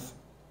 5,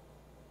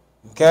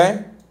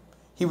 okay?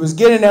 He was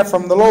getting that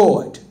from the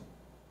Lord.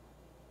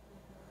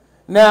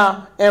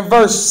 Now, in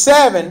verse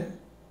 7,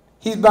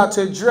 he's about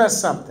to address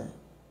something.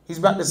 He's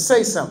about to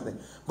say something.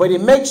 But he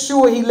makes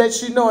sure he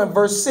lets you know in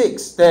verse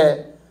 6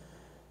 that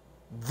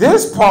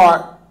this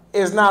part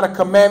is not a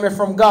commandment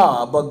from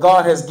God, but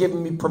God has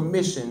given me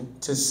permission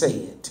to say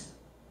it.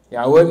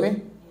 Y'all with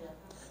me? Yeah.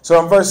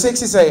 So in verse 6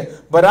 he say,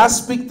 but I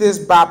speak this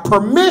by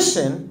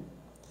permission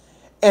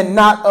and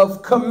not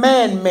of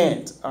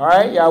commandment. All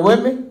right, y'all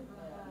with me?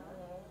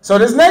 So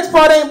this next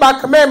part ain't by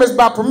commandment, it's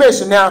by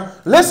permission. Now,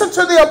 listen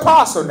to the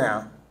apostle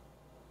now.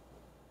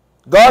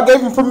 God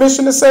gave him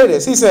permission to say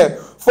this. He said,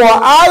 for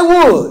I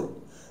would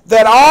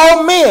that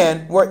all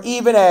men were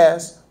even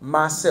as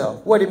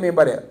myself. What do you mean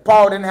by that?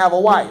 Paul didn't have a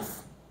wife.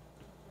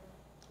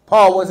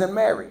 Paul wasn't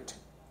married.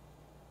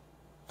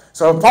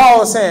 So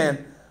Paul is saying,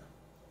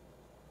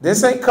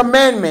 this ain't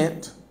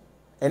commandment.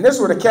 And this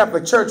is where the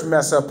Catholic Church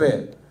mess up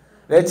at.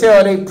 They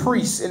tell their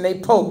priests and their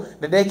pope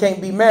that they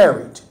can't be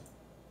married.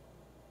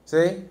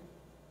 See?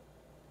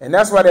 And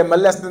that's why they're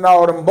molesting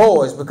all them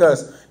boys,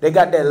 because they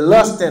got that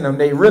lust in them.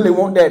 They really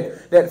want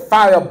that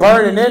fire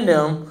burning in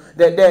them,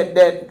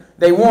 that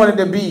they wanted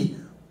to be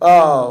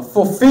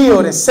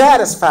fulfilled and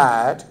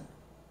satisfied.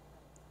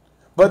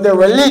 But their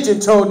religion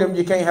told them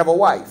you can't have a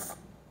wife.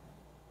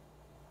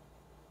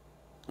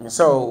 And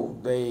so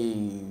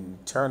they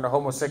turned to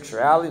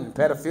homosexuality and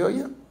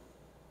pedophilia.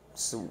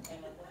 So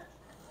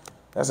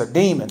that's a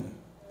demon.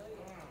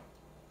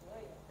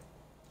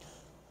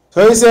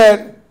 So he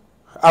said,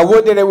 I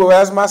would that they were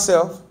as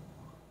myself,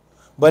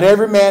 but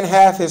every man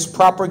hath his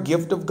proper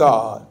gift of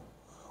God,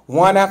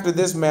 one after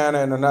this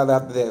manner and another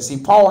after that. See,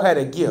 Paul had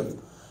a gift.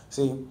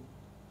 See,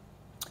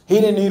 he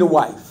didn't need a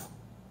wife.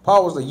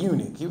 Paul was a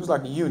eunuch. He was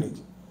like a eunuch.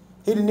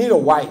 He didn't need a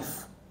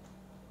wife.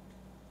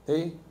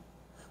 See?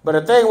 But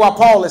the thing why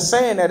Paul is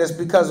saying that is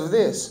because of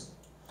this.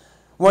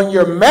 When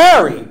you're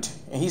married,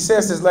 and he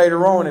says this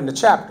later on in the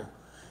chapter,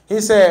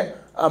 he said,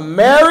 a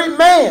married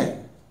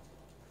man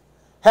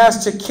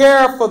has to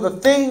care for the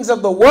things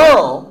of the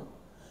world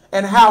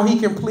and how he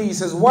can please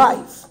his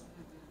wife.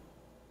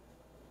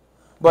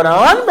 But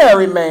an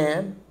unmarried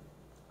man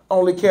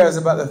only cares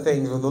about the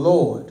things of the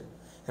Lord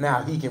and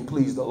how he can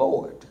please the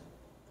Lord.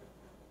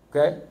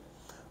 Okay?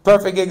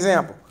 Perfect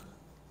example.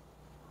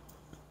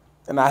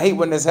 And I hate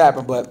when this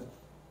happened, but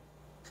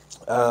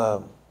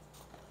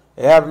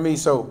it happened to me.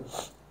 So,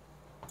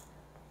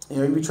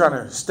 you be trying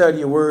to study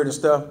your word and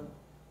stuff.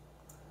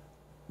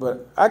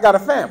 But I got a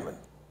family.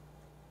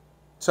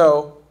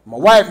 So, my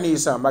wife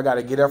needs something. I got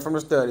to get up from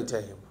the study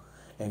table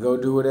and go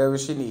do whatever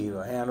she needs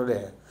or handle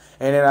that.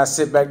 And then I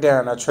sit back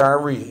down and I try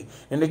and read.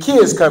 And the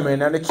kids come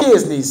in and the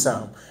kids need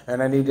something.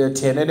 And I need to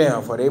attend to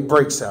them before they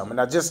break something.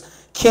 And I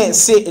just can't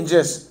sit and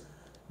just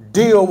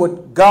deal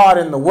with God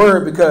and the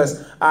word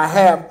because I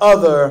have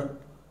other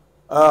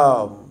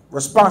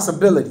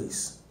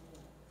responsibilities.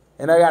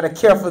 And I got to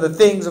care for the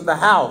things of the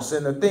house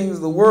and the things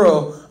of the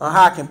world on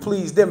how I can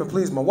please them and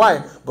please my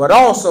wife. But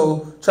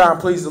also try and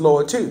please the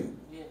Lord too.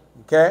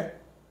 Okay?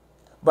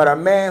 But a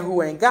man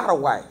who ain't got a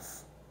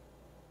wife,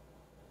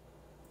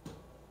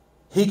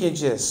 he can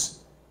just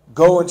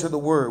go into the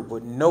word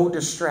with no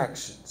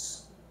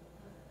distractions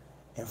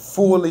and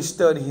fully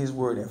study his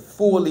word and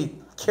fully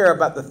care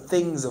about the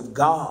things of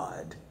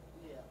God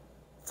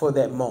for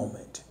that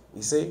moment.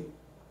 You see?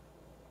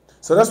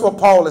 So that's what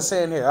Paul is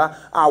saying here.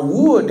 I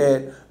would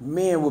that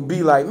men would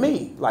be like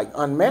me, like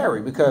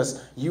unmarried,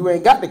 because you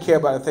ain't got to care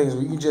about the things.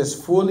 You can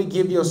just fully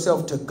give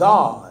yourself to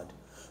God.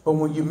 But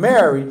when you're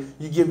married,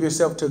 you give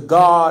yourself to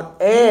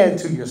God and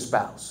to your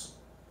spouse.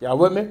 Y'all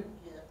with me?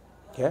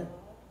 Okay.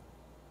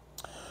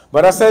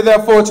 But I say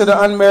therefore to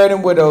the unmarried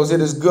and widows, it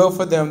is good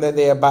for them that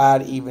they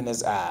abide even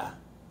as I.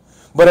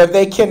 But if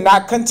they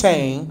cannot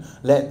contain,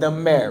 let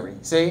them marry.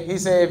 See, he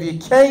said if you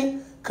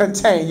can't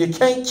contain, you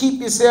can't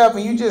keep yourself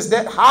and you just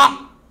that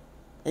hot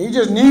and you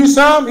just need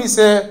something, he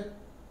said,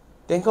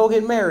 then go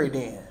get married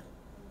then.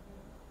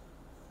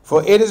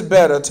 For it is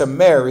better to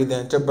marry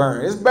than to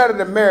burn. It's better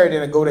to marry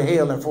than to go to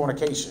hell in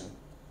fornication.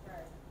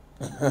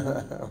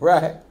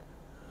 Right?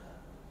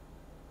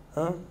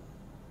 Huh?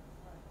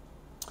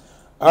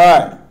 All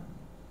right.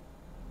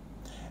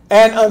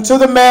 And unto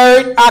the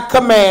married I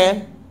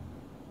command,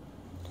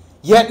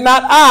 yet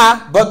not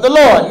I, but the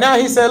Lord. Now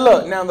he said,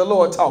 look, now the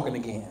Lord talking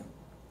again.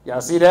 Y'all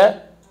see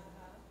that?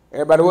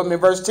 Everybody with me,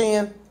 verse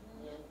 10?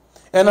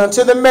 And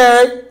unto the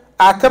married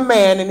I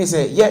command, and he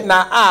said, yet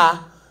not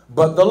I,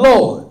 but the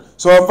Lord.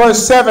 So in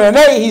verse 7 and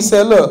 8, he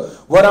said, look,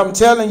 what I'm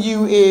telling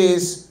you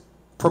is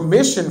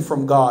permission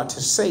from God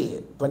to say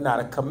it, but not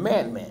a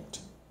commandment.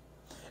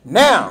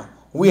 Now,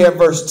 we have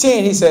verse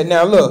 10. He said,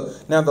 now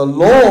look, now the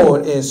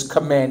Lord is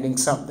commanding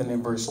something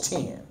in verse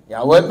 10.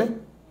 Y'all with me?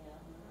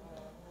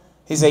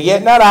 He said,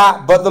 yet not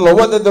I, but the Lord.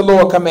 What did the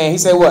Lord command? He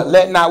said what?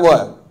 Let not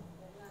what?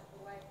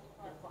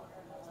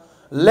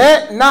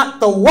 Let not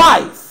the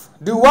wife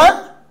do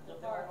what?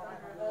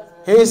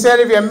 He said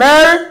if you're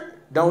married,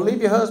 don't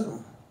leave your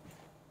husband.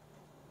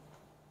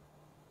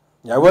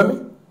 Y'all with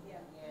me?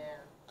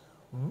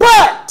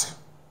 But,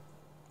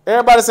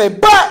 everybody say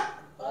but.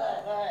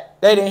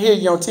 They didn't hear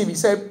you on TV.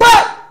 Say,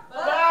 but.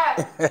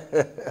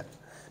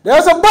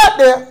 There's a but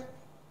there.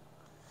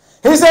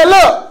 He said,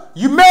 look,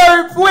 you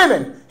married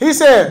women. He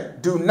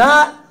said, do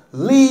not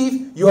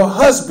leave your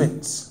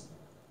husbands.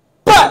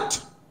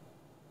 But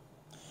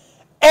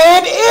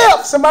And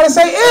if, somebody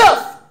say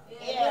if.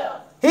 Yeah.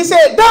 He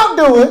said, don't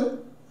do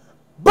it.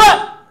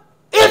 But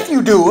if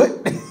you do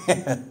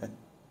it,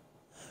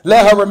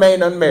 let her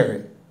remain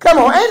unmarried. Come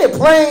on, ain't it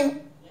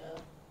plain?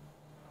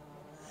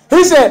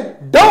 He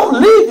said,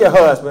 don't leave your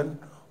husband,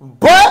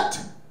 but,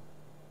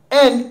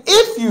 and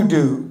if you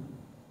do,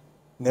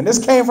 and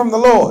this came from the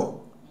Lord,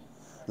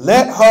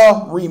 let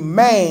her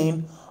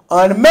remain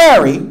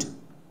unmarried,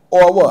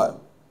 or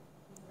what?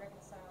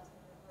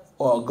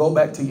 Or go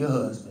back to your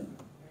husband.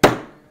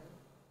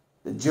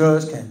 The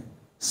judge can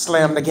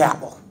slam the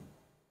gavel.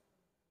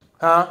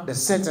 Huh? The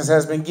sentence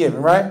has been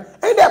given, right?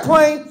 Ain't that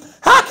plain?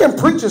 How can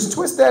preachers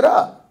twist that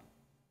up?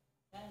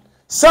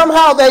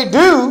 Somehow they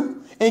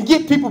do and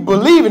get people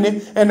believing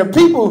it. And the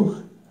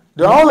people,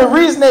 the only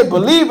reason they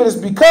believe it is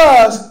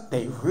because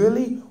they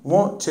really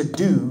want to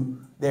do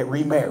that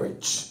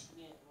remarriage.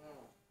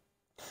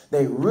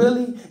 They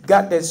really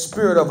got that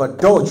spirit of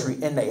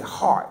adultery in their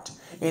heart.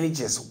 And he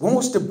just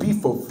wants to be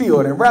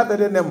fulfilled. And rather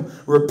than them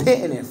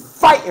repenting and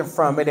fighting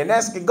from it and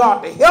asking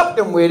God to help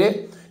them with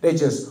it, they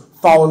just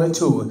fall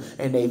into it.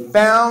 And they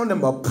found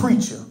them a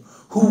preacher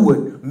who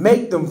would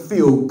make them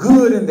feel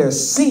good in their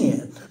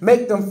sin,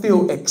 make them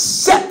feel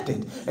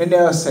accepted. And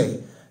they'll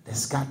say,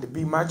 this got to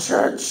be my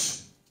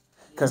church,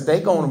 because they're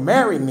going to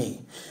marry me.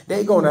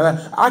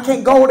 I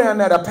can't go down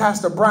there to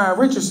Pastor Brian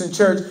Richardson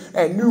Church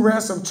at New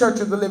Ransom Church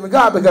of the Living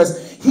God,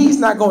 because he's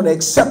not going to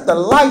accept the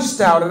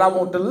lifestyle that I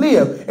want to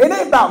live. It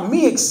ain't about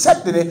me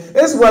accepting it.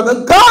 It's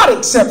whether God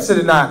accepts it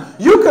or not.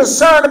 You're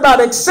concerned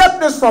about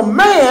acceptance from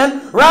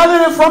man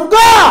rather than from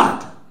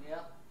God.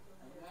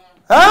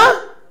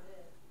 Huh?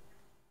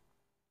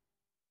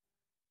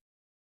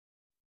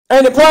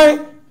 Ain't it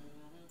plain?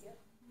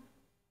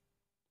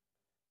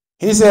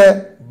 He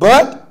said,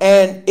 but,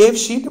 and if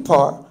she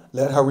depart,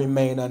 let her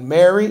remain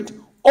unmarried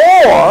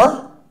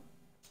or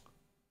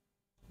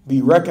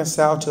be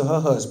reconciled to her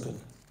husband.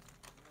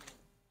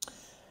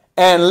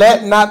 And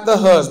let not the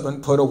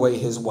husband put away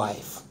his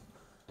wife.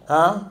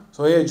 Huh?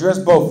 So he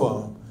addressed both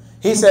of them.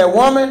 He said,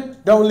 woman,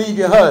 don't leave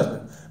your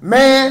husband.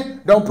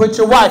 Man, don't put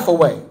your wife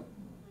away.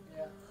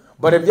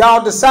 But if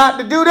y'all decide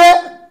to do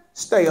that,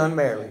 stay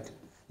unmarried.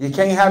 You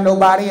can't have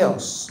nobody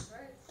else.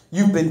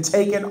 You've been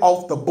taken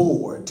off the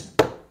board.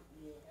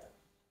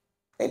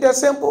 Ain't that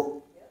simple?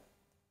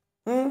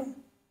 And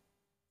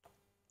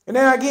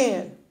now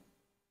again,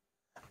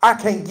 I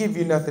can't give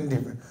you nothing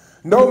different.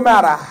 No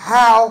matter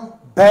how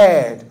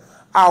bad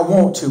I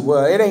want to.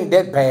 Well, it ain't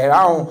that bad.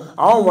 I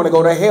don't want to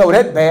go to hell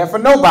that bad for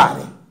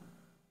nobody.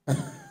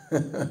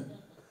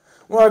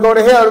 Want to go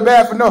to hell that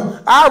bad for no.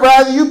 I'd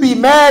rather you be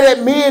mad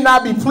at me and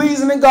not be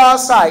pleasing in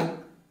God's sight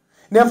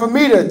than for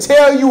me to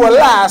tell you a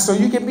lie so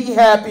you can be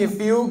happy and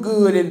feel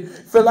good and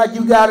feel like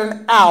you got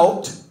an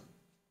out.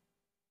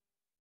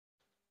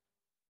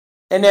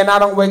 And then I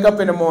don't wake up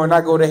in the morning,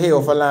 I go to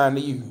hell for lying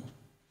to you.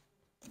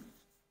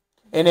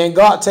 And then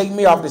God take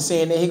me off the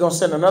scene, and he going to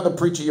send another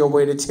preacher your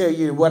way to tell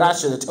you what I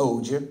should have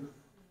told you.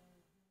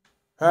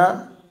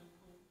 Huh?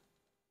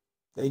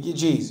 Thank you,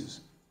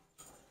 Jesus.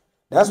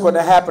 That's what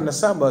happened to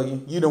some of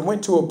you. You done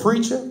went to a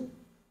preacher,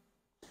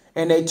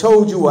 and they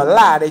told you a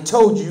lie. They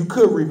told you you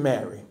could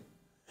remarry.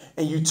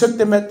 And you took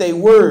them at their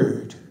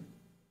word.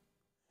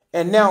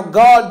 And now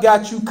God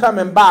got you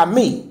coming by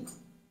me.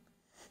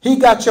 He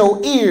got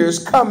your ears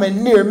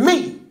coming near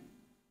me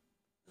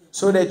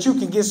so that you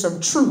can get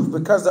some truth,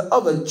 because the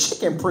other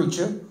chicken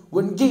preacher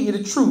wouldn't give you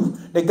the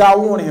truth that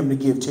God wanted him to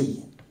give to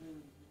you.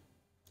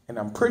 And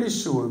I'm pretty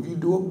sure if you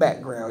do a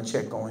background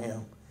check on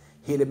him,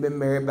 he'd have been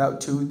married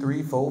about 2,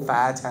 3, 4,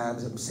 5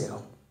 times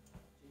himself.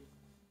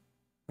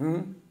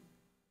 Ain't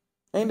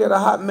that a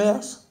hot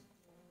mess?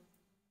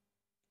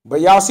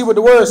 But y'all see what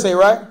the words say,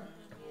 right?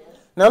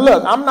 Now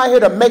look, I'm not here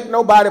to make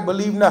nobody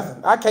believe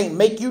nothing. I can't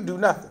make you do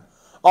nothing.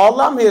 All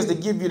I'm here is to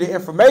give you the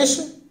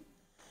information,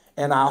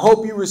 and I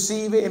hope you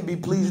receive it and be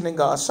pleasing in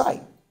God's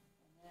sight.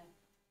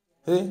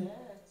 See?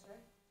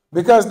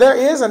 Because there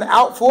is an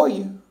out for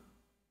you,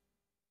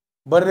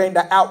 but it ain't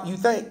the out you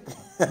think.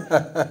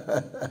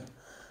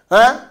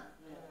 Huh?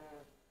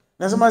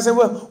 Now somebody said,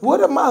 well, what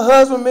if my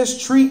husband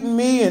mistreating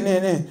me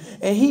and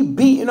he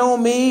beating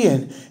on me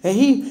and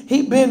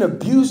he been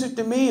abusive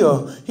to me,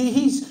 or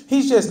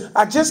he's just,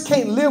 I just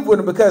can't live with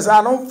him because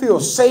I don't feel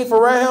safe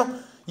around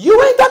him.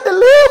 You ain't got to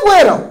live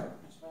with him.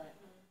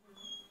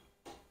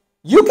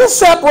 You can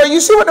separate.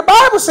 You see what the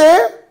Bible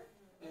said?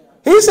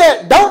 He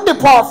said, don't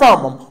depart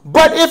from him.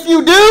 But if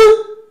you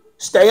do,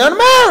 stay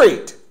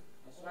unmarried.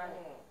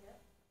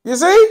 You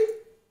see?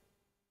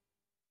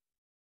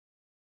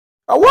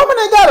 A woman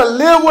ain't got to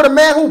live with a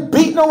man who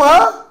beating on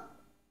her.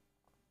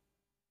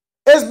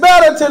 It's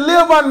better to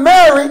live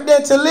unmarried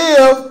than to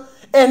live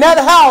in that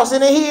house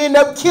and then he end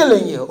up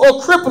killing you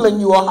or crippling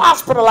you or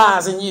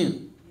hospitalizing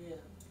you.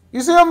 You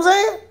see what I'm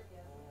saying?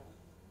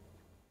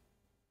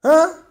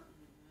 Huh?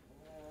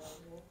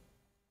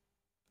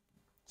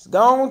 So go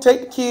on,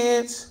 take the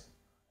kids.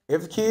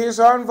 If the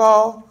kids are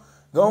involved,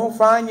 go and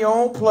find your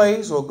own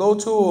place, or go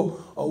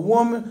to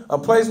a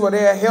place where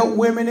they help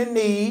women in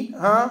need.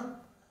 Huh?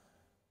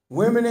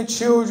 Women and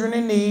children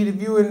in need.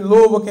 If you in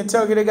Louisville,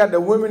 Kentucky, they got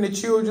the Women and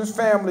Children's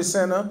Family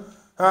Center.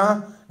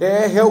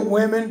 They help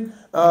women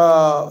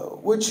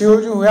with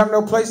children who have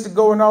no place to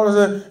go and all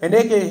this, and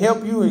they can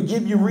help you and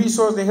give you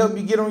resources to help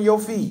you get on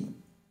your feet.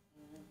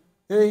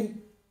 See?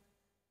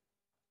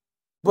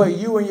 But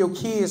you and your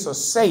kids are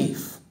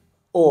safe,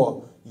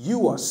 or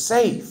you are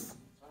safe.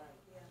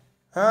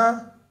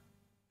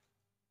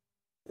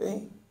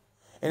 See?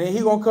 And then he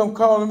gonna come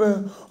calling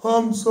me,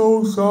 I'm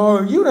so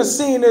sorry. You done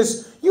seen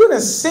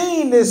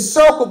this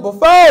circle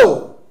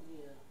before.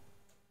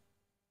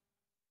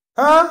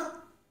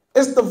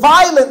 It's the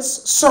violence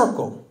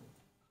circle.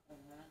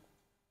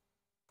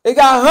 They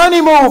got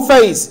honeymoon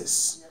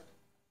phases.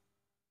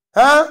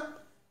 And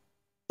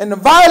the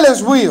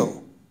violence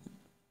wheel.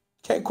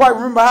 Can't quite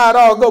remember how it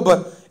all goes,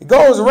 but it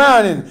goes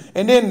around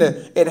and then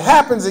it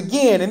happens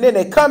again, and then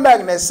they come back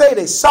and they say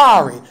they're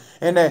sorry.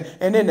 And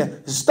then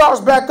it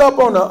starts back up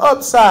on the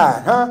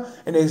upside,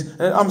 And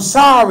I'm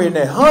sorry, and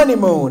they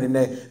honeymoon, and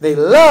they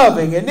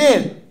loving, and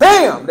then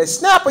bam, they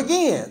snap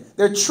again.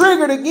 They're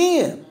triggered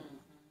again.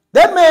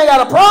 That man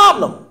got a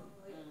problem.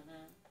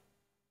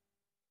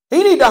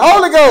 He need the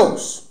Holy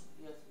Ghost.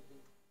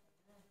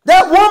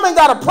 That woman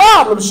got a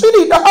problem. She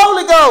need the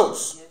Holy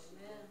Ghost.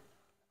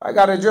 I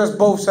got to address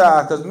both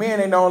sides, because men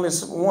ain't the only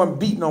one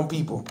beating on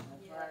people.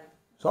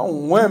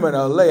 Some women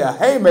will lay a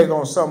haymaker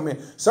on some men.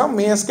 Some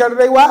men scared of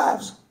their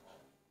wives.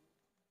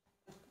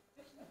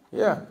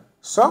 Yeah.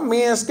 Some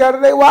men scared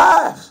of their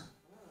wives.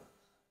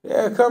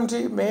 Yeah, come to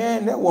you,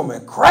 man, that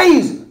woman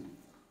crazy.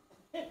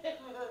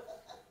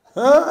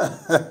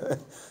 Man,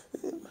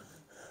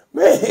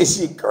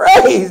 she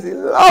crazy.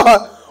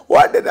 Lord,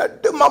 what did I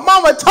do? My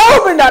mama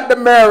told me not to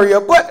marry her,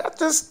 but I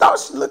just thought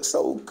she looked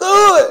so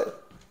good.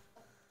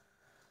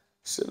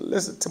 Should have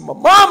listened to my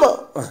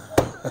mama.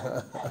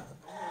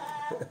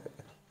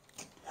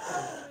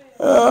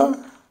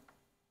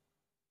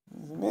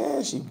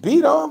 Man, she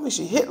beat on me.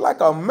 She hit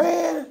like a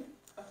man.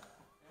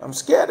 I'm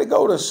scared to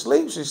go to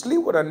sleep. She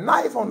sleep with a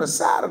knife on the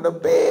side of the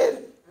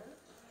bed.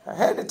 I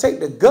had to take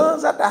the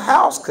guns out the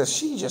house because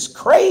she just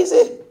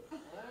crazy.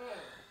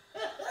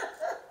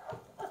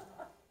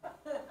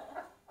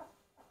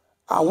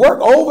 I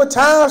work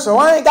overtime, so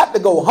I ain't got to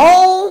go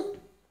home.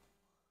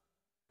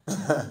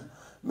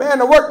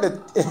 Man, I worked the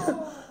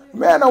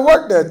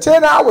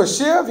 10-hour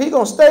shift. He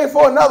gonna stay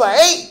for another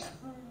 8.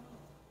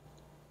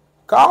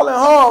 Calling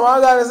home, I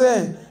gotta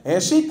say,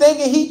 and she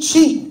thinking he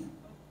cheating.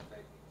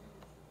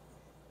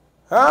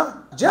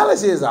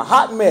 Jealousy is a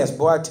hot mess,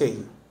 boy, I tell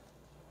you.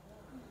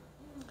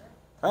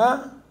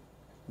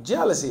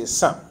 Jealousy is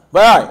something.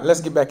 But all right, let's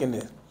get back in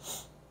there.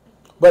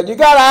 But you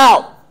gotta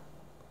out.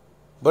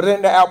 But it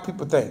ain't the out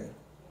people think.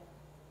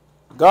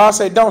 God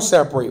say don't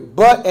separate.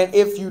 But and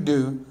if you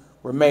do,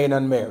 remain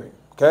unmarried.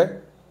 Okay?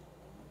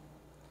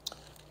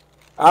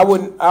 I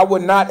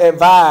would not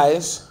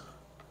advise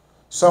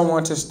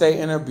someone to stay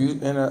in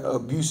an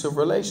abusive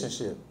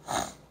relationship.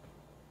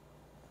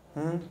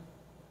 Thank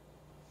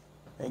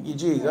you,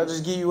 Jesus. I'll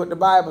just give you what the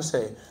Bible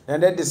says. Now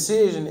that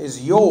decision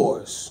is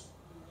yours,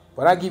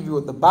 but I give you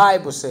what the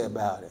Bible says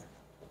about it.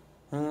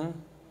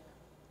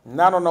 And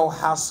I don't know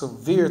how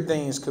severe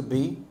things could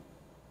be,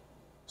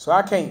 so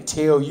I can't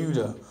tell you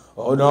to,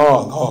 oh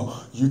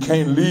no, you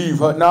can't leave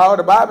her. No,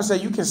 the Bible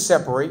says you can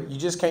separate, you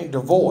just can't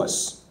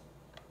divorce.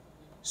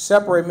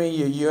 Separate means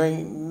you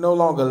ain't no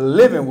longer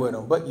living with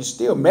him, but you're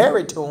still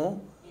married to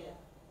him. Yeah.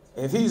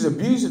 If he's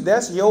abusive,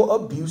 that's your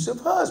abusive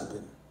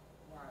husband.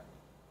 Right.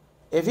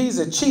 If he's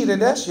a cheater,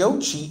 that's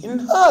your cheating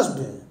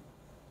husband.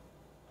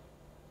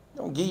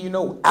 Don't give you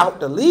no out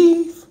to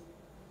leave.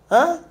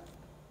 So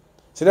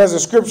there's a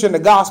scripture in the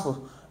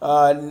gospel,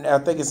 I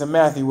think it's in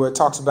Matthew, where it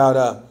talks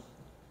about,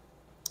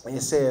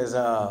 it says,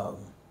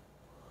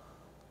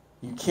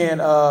 you can't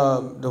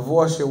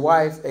divorce your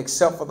wife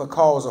except for the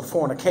cause of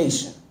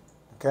fornication.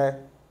 Okay,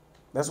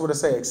 that's what it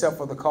says, except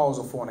for the cause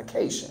of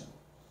fornication.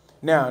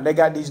 Now, they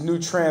got these new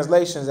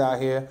translations out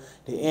here,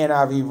 the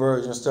NIV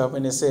version stuff,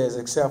 and it says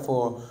except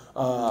for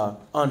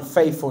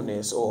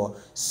unfaithfulness or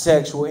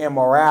sexual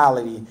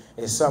immorality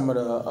is some of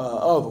the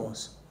other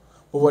ones.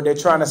 But what they're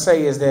trying to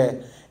say is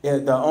that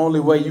the only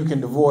way you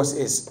can divorce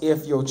is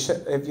if your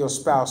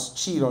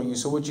spouse cheat on you.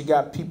 So what you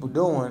got people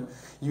doing,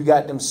 you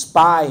got them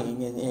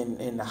spying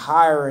and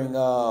hiring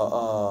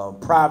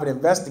private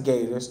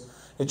investigators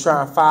to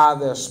try and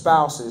find their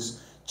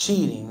spouses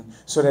cheating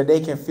so that they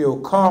can feel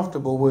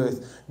comfortable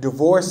with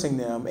divorcing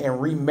them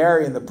and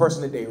remarrying the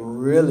person that they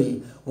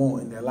really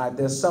want in their life.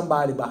 There's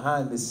somebody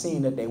behind the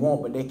scene that they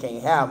want, but they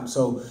can't have them,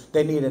 so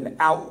they need an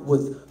out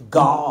with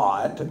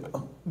God,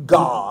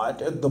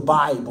 the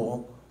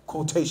Bible,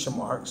 quotation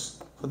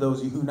marks, for those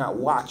of you who are not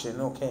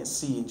watching or can't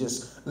see and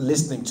just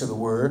listening to the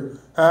word.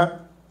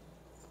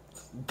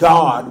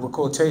 God with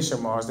quotation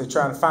marks. They're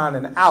trying to find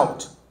an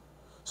out.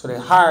 So they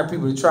hire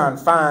people to try and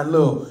find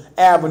little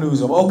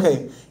avenues of,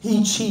 okay,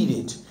 he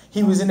cheated.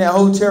 He was in that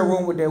hotel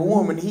room with that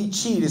woman. He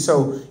cheated.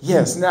 So,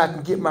 yes, now I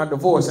can get my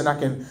divorce and I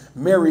can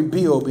marry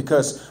Bill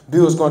because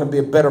Bill's going to be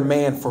a better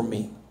man for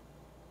me.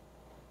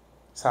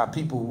 That's how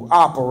people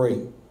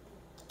operate.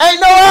 Ain't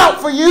no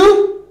out for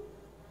you.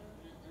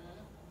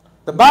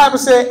 The Bible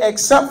said,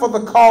 except for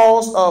the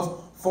cause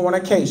of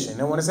fornication.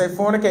 And when I say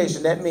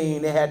fornication, that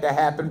means it had to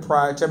happen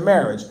prior to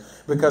marriage,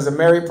 because a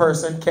married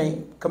person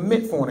can't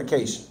commit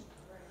fornication.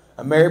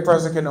 A married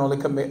person can only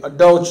commit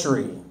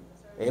adultery.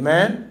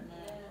 Amen?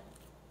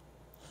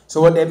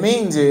 So what that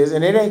means is,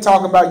 and it ain't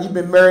talking about you've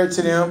been married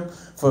to them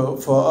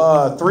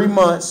for 3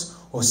 months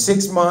or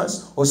 6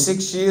 months or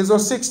 6 years or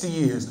 60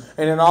 years.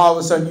 And then all of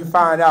a sudden you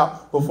find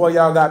out before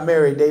y'all got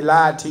married, they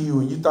lied to you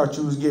and you thought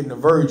you was getting a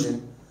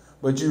virgin,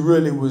 but you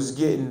really was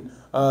getting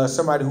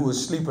somebody who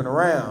was sleeping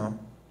around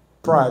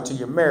prior to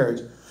your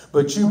marriage.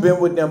 But you've been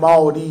with them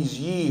all these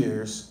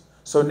years.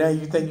 So now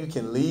you think you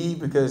can leave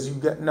because you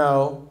got,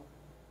 no.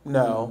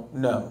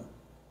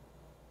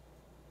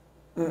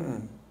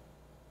 Mm-mm.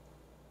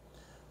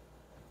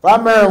 If I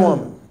marry a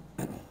woman,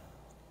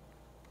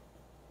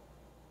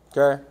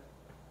 okay,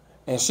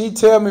 and she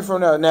tell me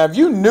from now, if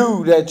you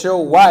knew that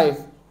your wife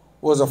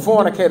was a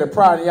fornicator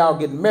prior to y'all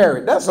getting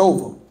married, that's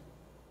over.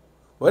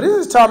 But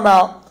this is talking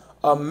about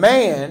a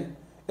man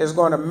is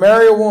going to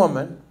marry a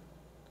woman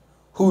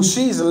who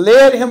she's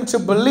led him to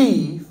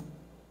believe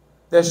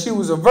that she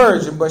was a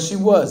virgin, but she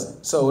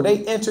wasn't. So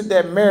they entered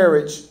that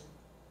marriage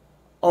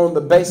on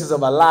the basis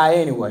of a lie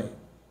anyway.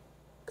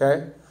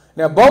 Okay?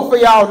 Now, both of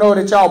y'all know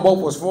that y'all both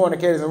was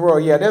fornicators in the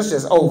world. Yeah, that's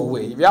just over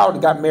with. If y'all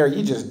got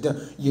married,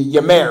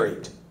 you're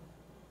married.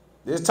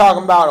 This is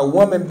talking about a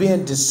woman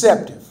being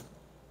deceptive,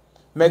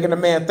 making a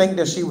man think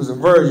that she was a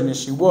virgin and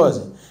she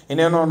wasn't. And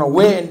then on the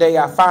wedding day,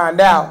 I find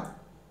out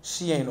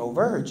she ain't no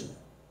virgin.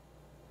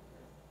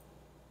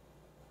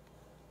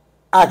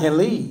 I can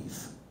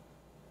leave.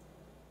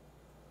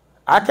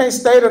 I can't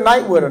stay the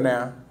night with her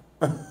now.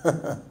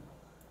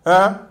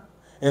 Huh?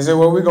 And say,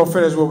 well, we're going to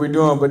finish what we're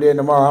doing, but then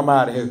tomorrow I'm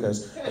out of here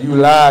because you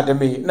lied to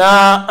me.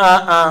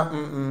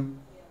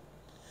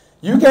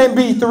 You can't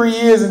be 3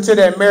 years into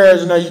that marriage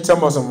and now you talking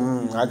about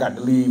some, I got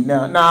to leave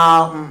now.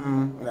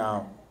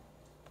 No.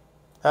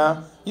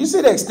 Huh? You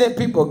see the extent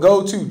people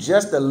go to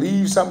just to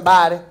leave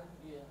somebody?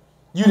 Yeah.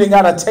 You done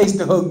got a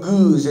taste of her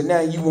goods and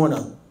now you want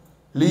to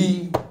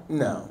leave?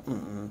 No.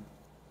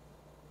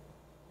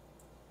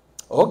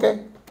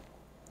 Okay.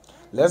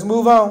 Let's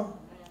move on.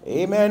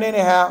 Amen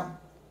anyhow.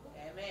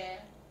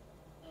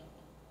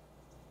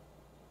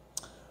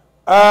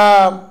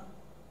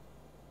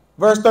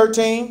 Verse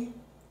 13,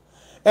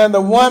 and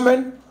the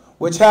woman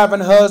which have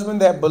an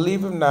husband that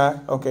believeth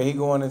not. Okay, he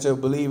going into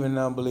believing and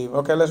unbelieving.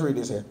 Okay, let's read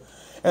this here.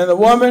 And the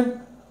woman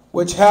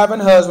which have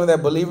an husband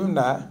that believeth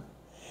not,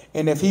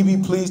 and if he be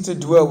pleased to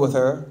dwell with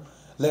her,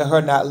 let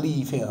her not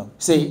leave him.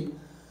 See,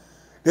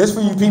 this for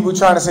you people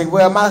trying to say,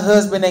 well, my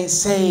husband ain't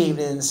saved,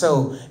 and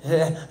so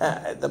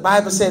the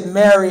Bible said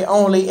marry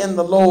only in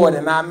the Lord,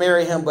 and I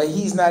marry him, but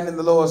he's not in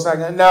the Lord.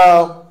 So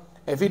no.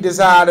 If he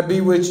desire to be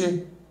with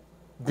you,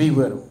 be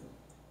with him.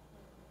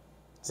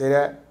 See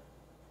that?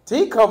 See,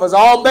 he covers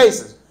all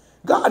bases.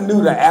 God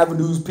knew the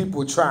avenues people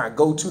would try and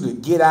go to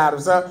get out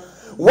of something.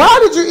 Why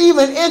did you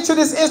even enter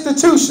this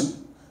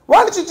institution?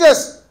 Why did you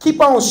just keep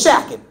on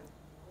shacking?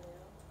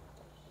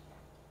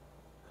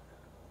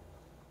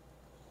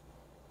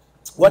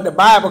 What the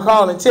Bible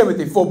called in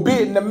Timothy,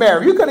 forbidden to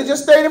marry. You could have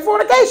just stayed in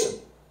fornication.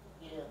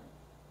 Yeah.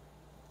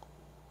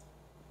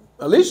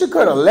 At least you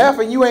could have left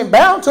and you ain't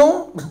bound to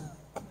him.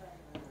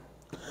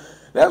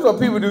 That's what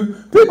people do.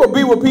 People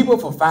be with people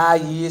for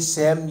 5 years,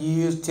 7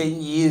 years,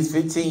 10 years,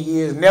 15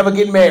 years, never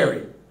get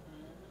married.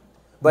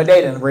 But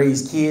they done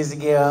raised kids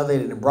together.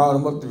 They done brought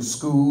them up through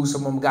school.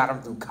 Some of them got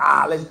them through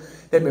college.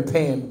 They've been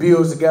paying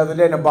bills together.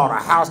 They done bought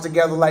a house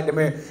together like they're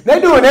married. They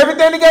doing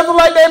everything together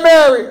like they're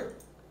married.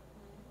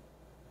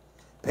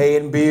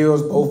 Paying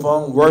bills, both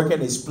of them working.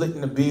 They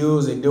splitting the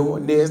bills. They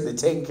doing this. They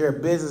taking care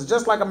of business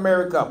just like a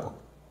married couple.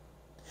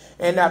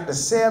 And after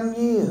 7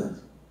 years,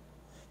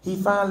 he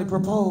finally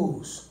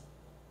proposed.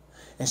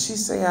 And she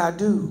say, I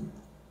do.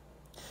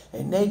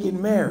 And they get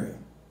married.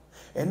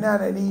 And now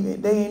that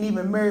they ain't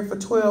even married for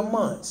 12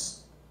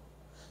 months.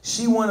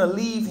 She want to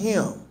leave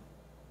him.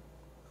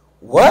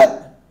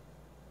 What?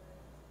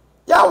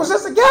 Y'all was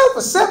just together for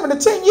 7 to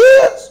 10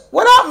 years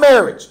without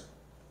marriage.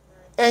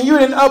 And you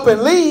didn't up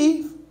and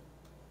leave.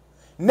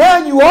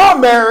 Now you are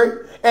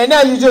married. And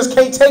now you just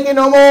can't take it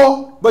no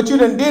more. But you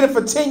done did it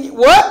for 10 years.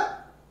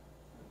 What?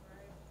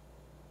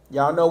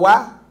 Y'all know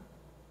why?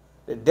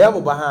 The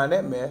devil behind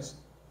that mess.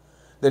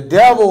 The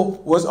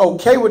devil was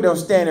okay with them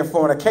staying in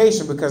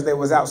fornication because they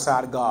was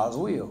outside of God's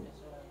will.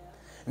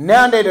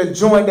 Now they done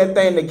joined that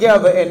thing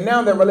together, and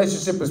now their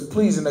relationship is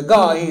pleasing to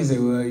God. He said,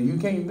 well, you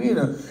can't be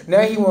there.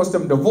 Now he wants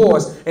them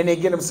divorced, and they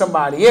get them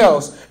somebody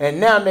else, and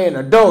now they're in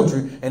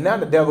adultery, and now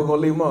the devil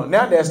going to leave them on.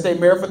 Now they'll stay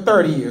married for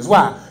 30 years.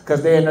 Why?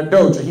 Because they're in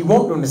adultery. He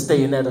wants them to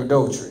stay in that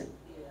adultery.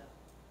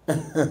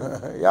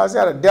 Y'all see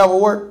how the devil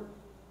work?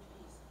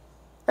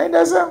 Ain't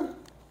that something?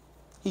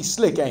 He's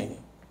slick, ain't he?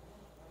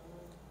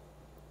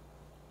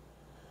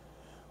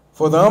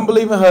 For the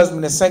unbelieving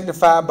husband is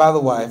sanctified by the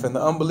wife, and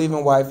the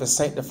unbelieving wife is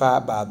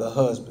sanctified by the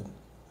husband.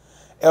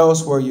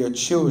 Else were your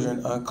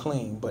children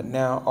unclean, but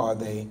now are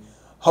they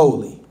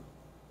holy.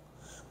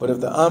 But if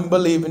the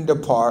unbelieving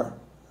depart,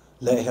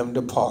 let him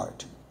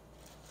depart.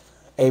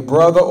 A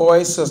brother or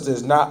a sister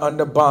is not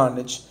under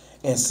bondage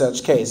in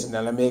such cases.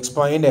 Now let me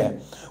explain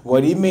that.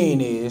 What he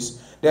means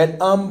is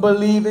that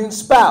unbelieving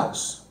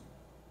spouse,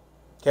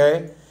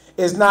 okay,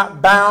 is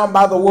not bound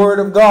by the word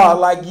of God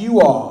like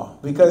you are,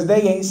 because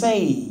they ain't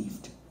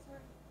saved.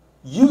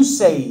 You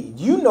saved.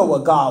 You know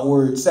what God's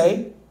word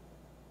say.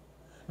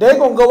 They're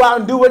going to go out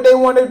and do what they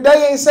want to.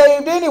 They ain't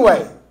saved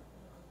anyway.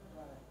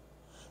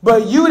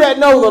 But you that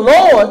know the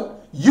Lord,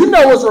 you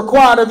know what's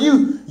required of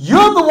you.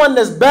 You're the one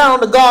that's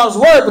bound to God's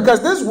word,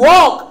 because this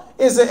walk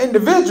is an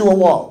individual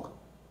walk.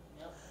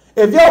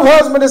 If your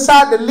husband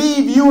decide to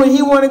leave you and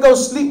he want to go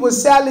sleep with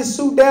Sally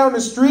Sue down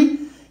the street,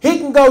 he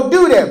can go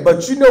do that.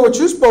 But you know what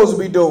you're supposed to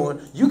be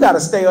doing. You got to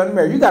stay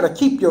unmarried. You got to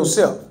keep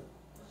yourself.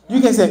 You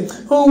can say,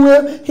 oh,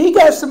 well, he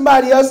got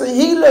somebody else and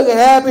he looking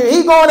happy.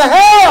 He going to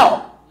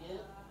hell.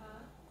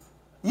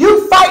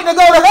 You fighting to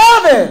go to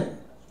heaven.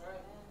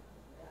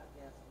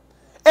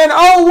 And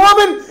old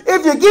woman,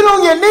 if you get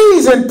on your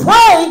knees and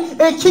pray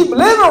and keep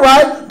living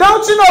right,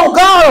 don't you know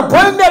God will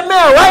bring that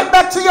man right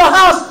back to your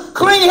house,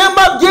 clean him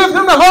up, give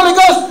him the Holy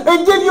Ghost,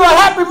 and give you a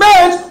happy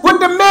marriage with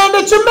the man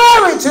that you're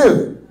married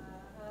to.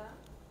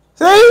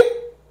 See?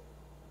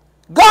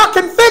 God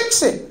can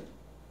fix it.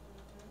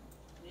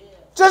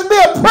 Just be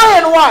a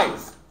praying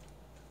wife.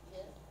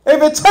 If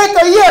it take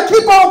a year,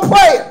 keep on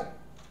praying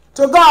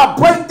till God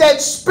break that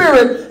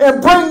spirit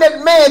and bring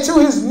that man to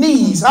his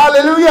knees.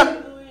 Hallelujah.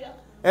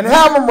 And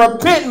have him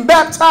repent and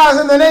baptize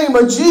in the name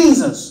of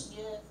Jesus.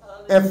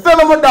 And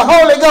fill him with the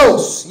Holy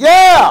Ghost.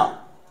 Yeah.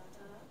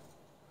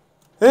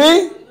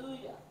 See?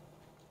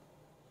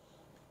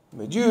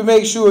 But you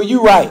make sure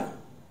you right.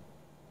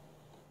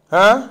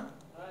 Huh?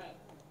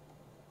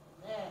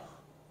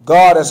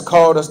 God has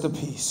called us to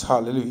peace.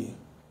 Hallelujah.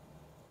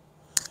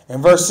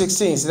 In verse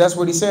 16, see, that's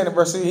what he said in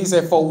verse 16. He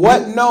said, for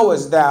what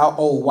knowest thou,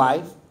 O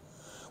wife,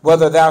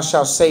 whether thou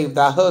shalt save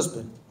thy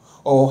husband?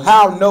 Or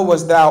how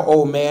knowest thou,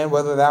 O man,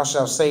 whether thou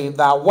shalt save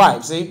thy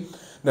wife? See,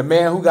 the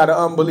man who got an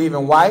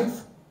unbelieving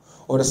wife,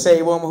 or the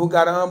saved woman who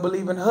got an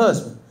unbelieving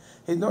husband.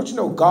 Hey, don't you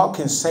know God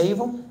can save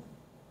them?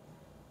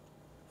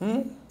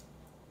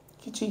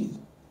 Get Jesus.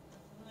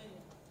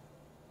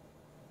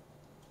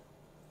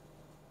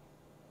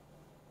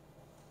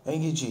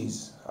 Thank you,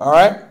 Jesus. All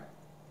right?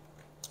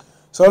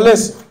 So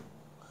listen,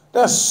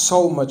 there's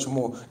so much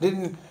more.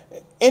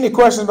 Any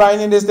questions about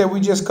any of this that we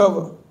just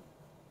covered?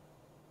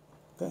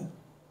 Okay.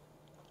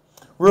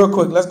 Real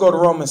quick, let's go to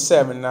Romans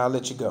 7 and I'll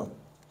let you go.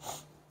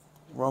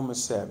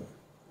 Romans 7.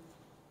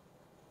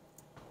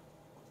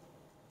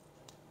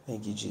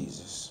 Thank you,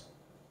 Jesus.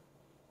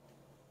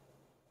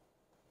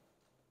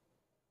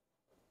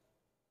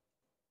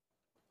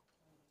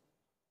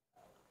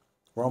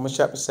 Romans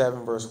chapter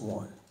 7, verse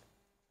 1.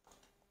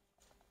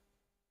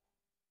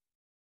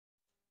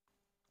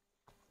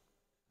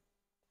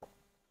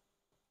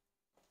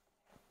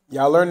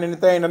 Y'all learned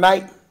anything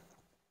tonight?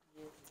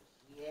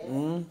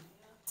 Yeah.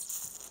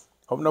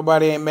 Hope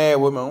nobody ain't mad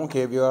with me. I don't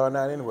care if you are or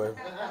not anyway.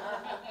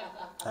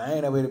 I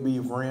ain't ever to be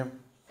your friend.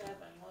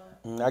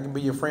 I can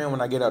be your friend when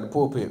I get out the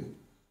pulpit.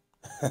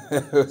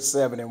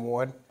 7 and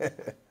 1.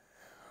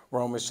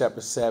 Romans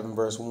chapter 7,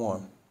 verse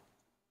 1.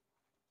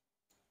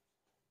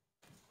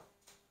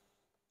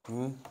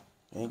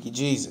 Thank you,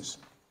 Jesus.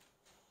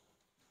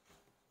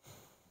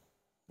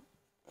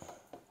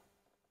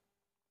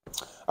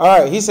 All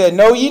right, he said,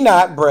 know ye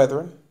not,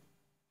 brethren,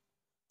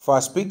 for I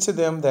speak to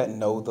them that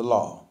know the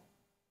law,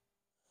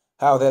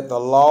 how that the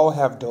law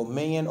have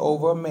dominion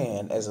over a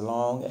man as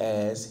long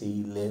as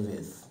he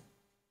liveth.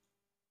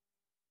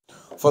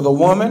 For the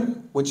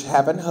woman which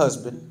have an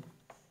husband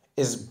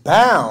is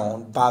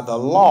bound by the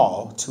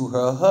law to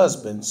her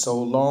husband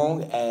so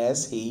long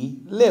as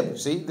he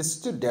liveth. See, this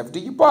is to death do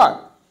you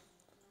part.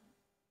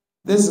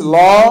 This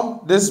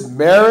law, this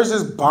marriage,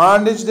 this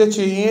bondage that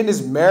you're in,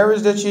 this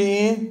marriage that you're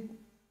in,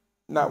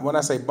 not when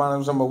I say bondage,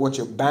 I'm talking about what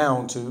you're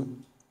bound to.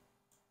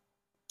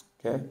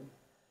 Okay?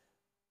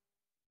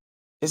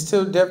 It's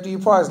till death do you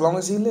part as long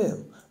as he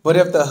live. But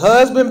if the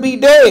husband be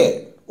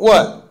dead,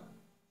 what?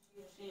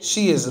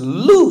 She is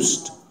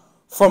loosed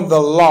from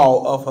the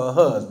law of her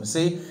husband.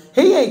 See,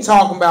 he ain't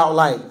talking about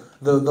like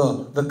the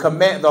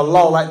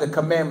law like the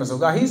commandments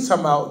of God. He's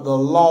talking about the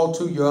law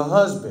to your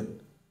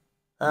husband.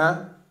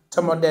 Huh?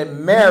 Talking about that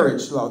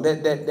marriage law,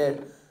 that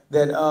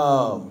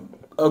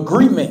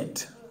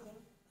agreement.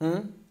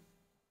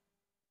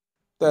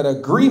 That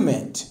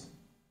agreement.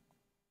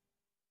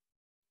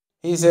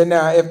 He said,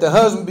 now, if the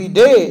husband be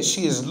dead,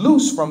 she is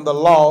loose from the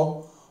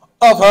law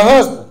of her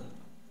husband.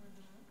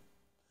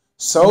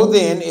 So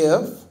then,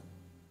 if,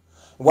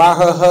 while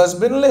her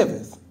husband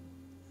liveth,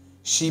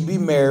 she be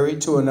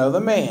married to another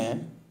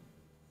man,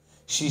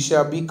 she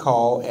shall be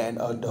called an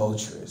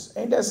adulteress.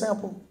 Ain't that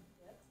simple?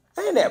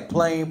 Ain't that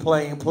plain,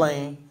 plain,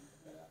 plain?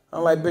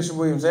 Unlike Bishop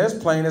Williams said, that's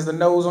plain as the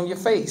nose on your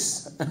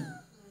face.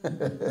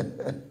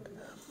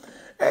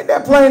 Ain't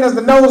that plain as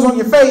the nose on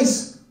your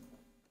face?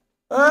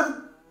 Huh?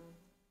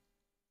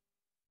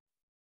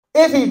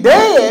 If he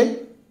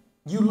dead,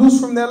 you loose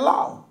from that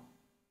law.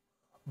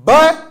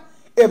 But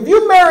if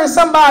you marry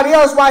somebody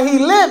else while he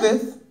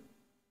liveth,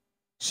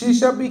 she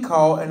shall be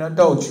called an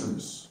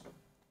adulteress.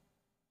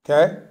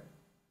 Okay?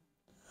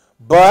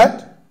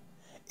 But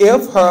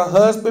if her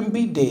husband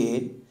be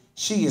dead,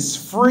 she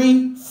is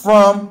free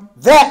from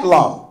that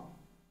law.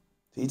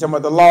 So he's talking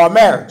about the law of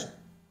marriage.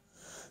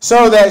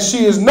 So that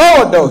she is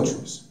no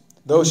adulteress,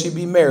 though she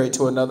be married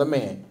to another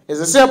man. Is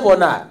it simple or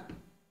not?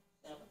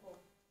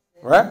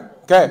 Right?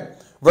 Okay.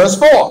 Verse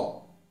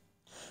 4.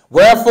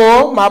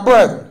 Wherefore, my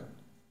brethren,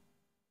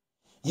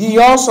 ye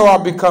also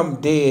are become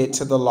dead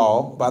to the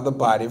law by the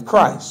body of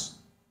Christ,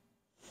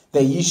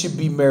 that ye should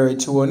be married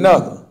to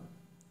another,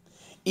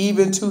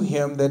 even to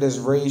him that is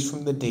raised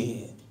from the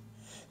dead,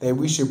 that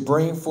we should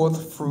bring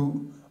forth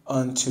fruit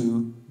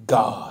unto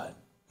God.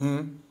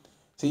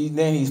 See,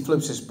 then he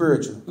flips it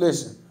spiritual.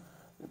 Listen,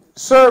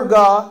 serve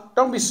God.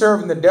 Don't be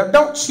serving the devil.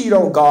 Don't cheat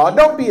on God.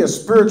 Don't be a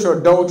spiritual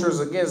adulteress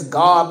against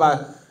God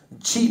by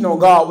cheating on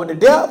God with the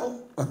devil.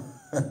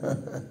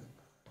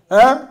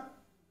 Huh?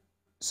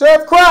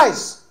 Serve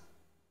Christ.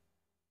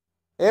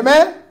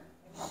 Amen?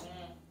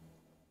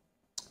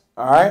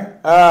 All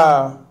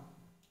right.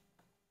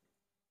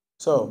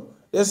 So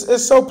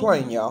it's so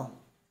plain, y'all.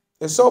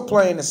 It's so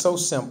plain. It's so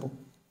simple.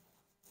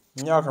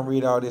 And y'all can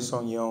read all this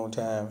on your own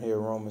time here,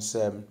 Romans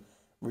 7.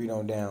 Read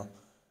on down.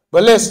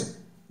 But listen,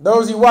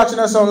 those of you watching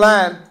us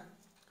online,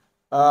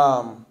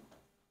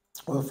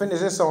 we'll finish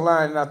this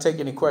online and I'll take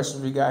any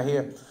questions we got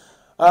here.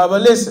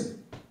 But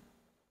listen,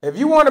 if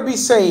you want to be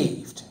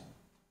saved,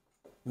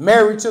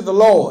 married to the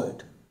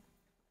Lord,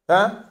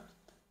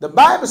 the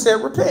Bible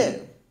said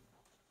repent.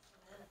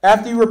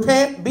 After you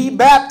repent, be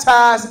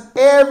baptized,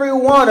 every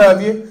one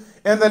of you,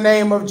 in the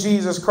name of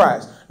Jesus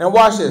Christ. Now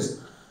watch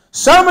this.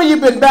 Some of you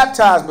have been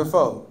baptized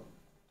before,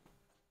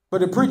 but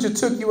the preacher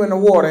took you in the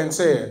water and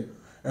said,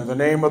 in the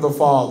name of the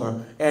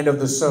Father, and of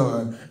the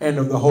Son, and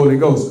of the Holy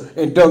Ghost,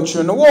 and dunked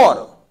you in the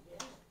water.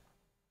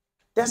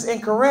 That's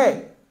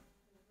incorrect.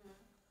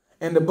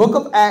 In the book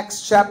of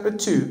Acts, chapter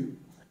 2,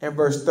 and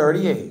verse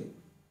 38,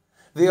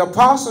 the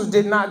apostles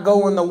did not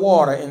go in the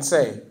water and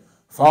say,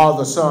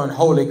 Father, Son,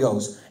 Holy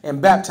Ghost,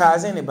 and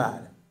baptize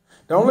anybody.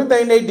 The only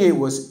thing they did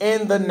was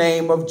in the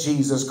name of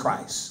Jesus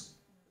Christ.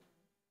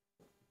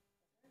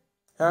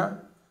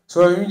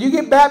 So when you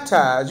get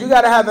baptized, you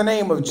got to have the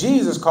name of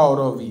Jesus called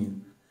over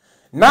you.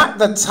 Not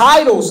the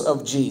titles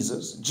of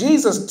Jesus.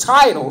 Jesus'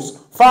 titles,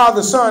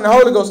 Father, Son, and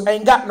Holy Ghost,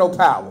 ain't got no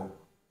power.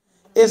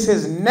 It's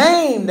his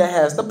name that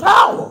has the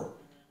power.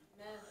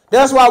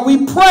 That's why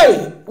we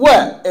pray,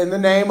 what? In the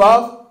name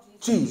of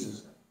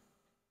Jesus.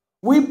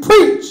 We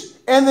preach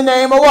in the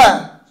name of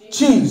what?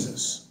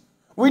 Jesus.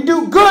 We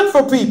do good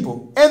for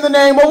people in the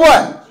name of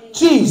what?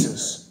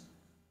 Jesus.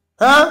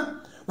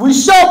 We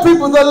show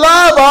people the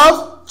love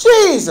of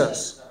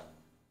Jesus.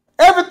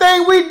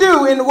 Everything we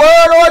do in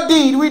word or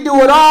deed, we do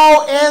it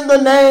all in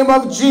the name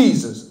of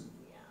Jesus.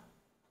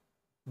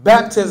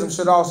 Baptism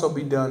should also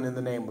be done in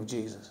the name of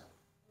Jesus.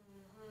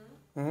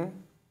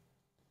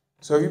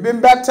 So if you've been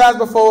baptized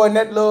before in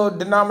that little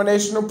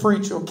denominational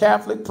preacher or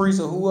Catholic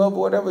priest or whoever,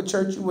 whatever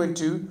church you went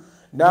to,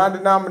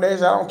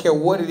 non-denomination, I don't care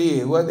what it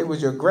is, whether it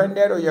was your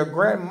granddad or your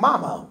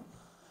grandmama.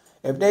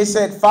 If they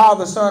said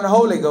Father, Son,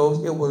 Holy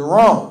Ghost, it was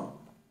wrong.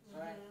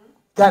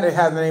 Got to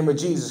have the name of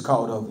Jesus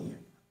called over you.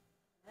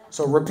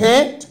 So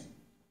repent,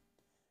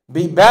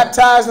 be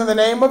baptized in the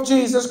name of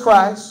Jesus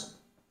Christ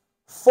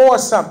for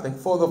something,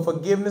 for the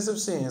forgiveness of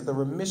sins, the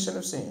remission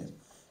of sins,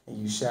 and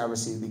you shall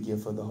receive the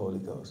gift of the Holy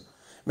Ghost.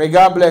 May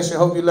God bless you.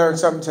 Hope you learned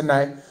something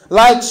tonight.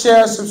 Like,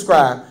 share,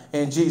 subscribe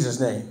in Jesus'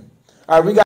 name. All right, we got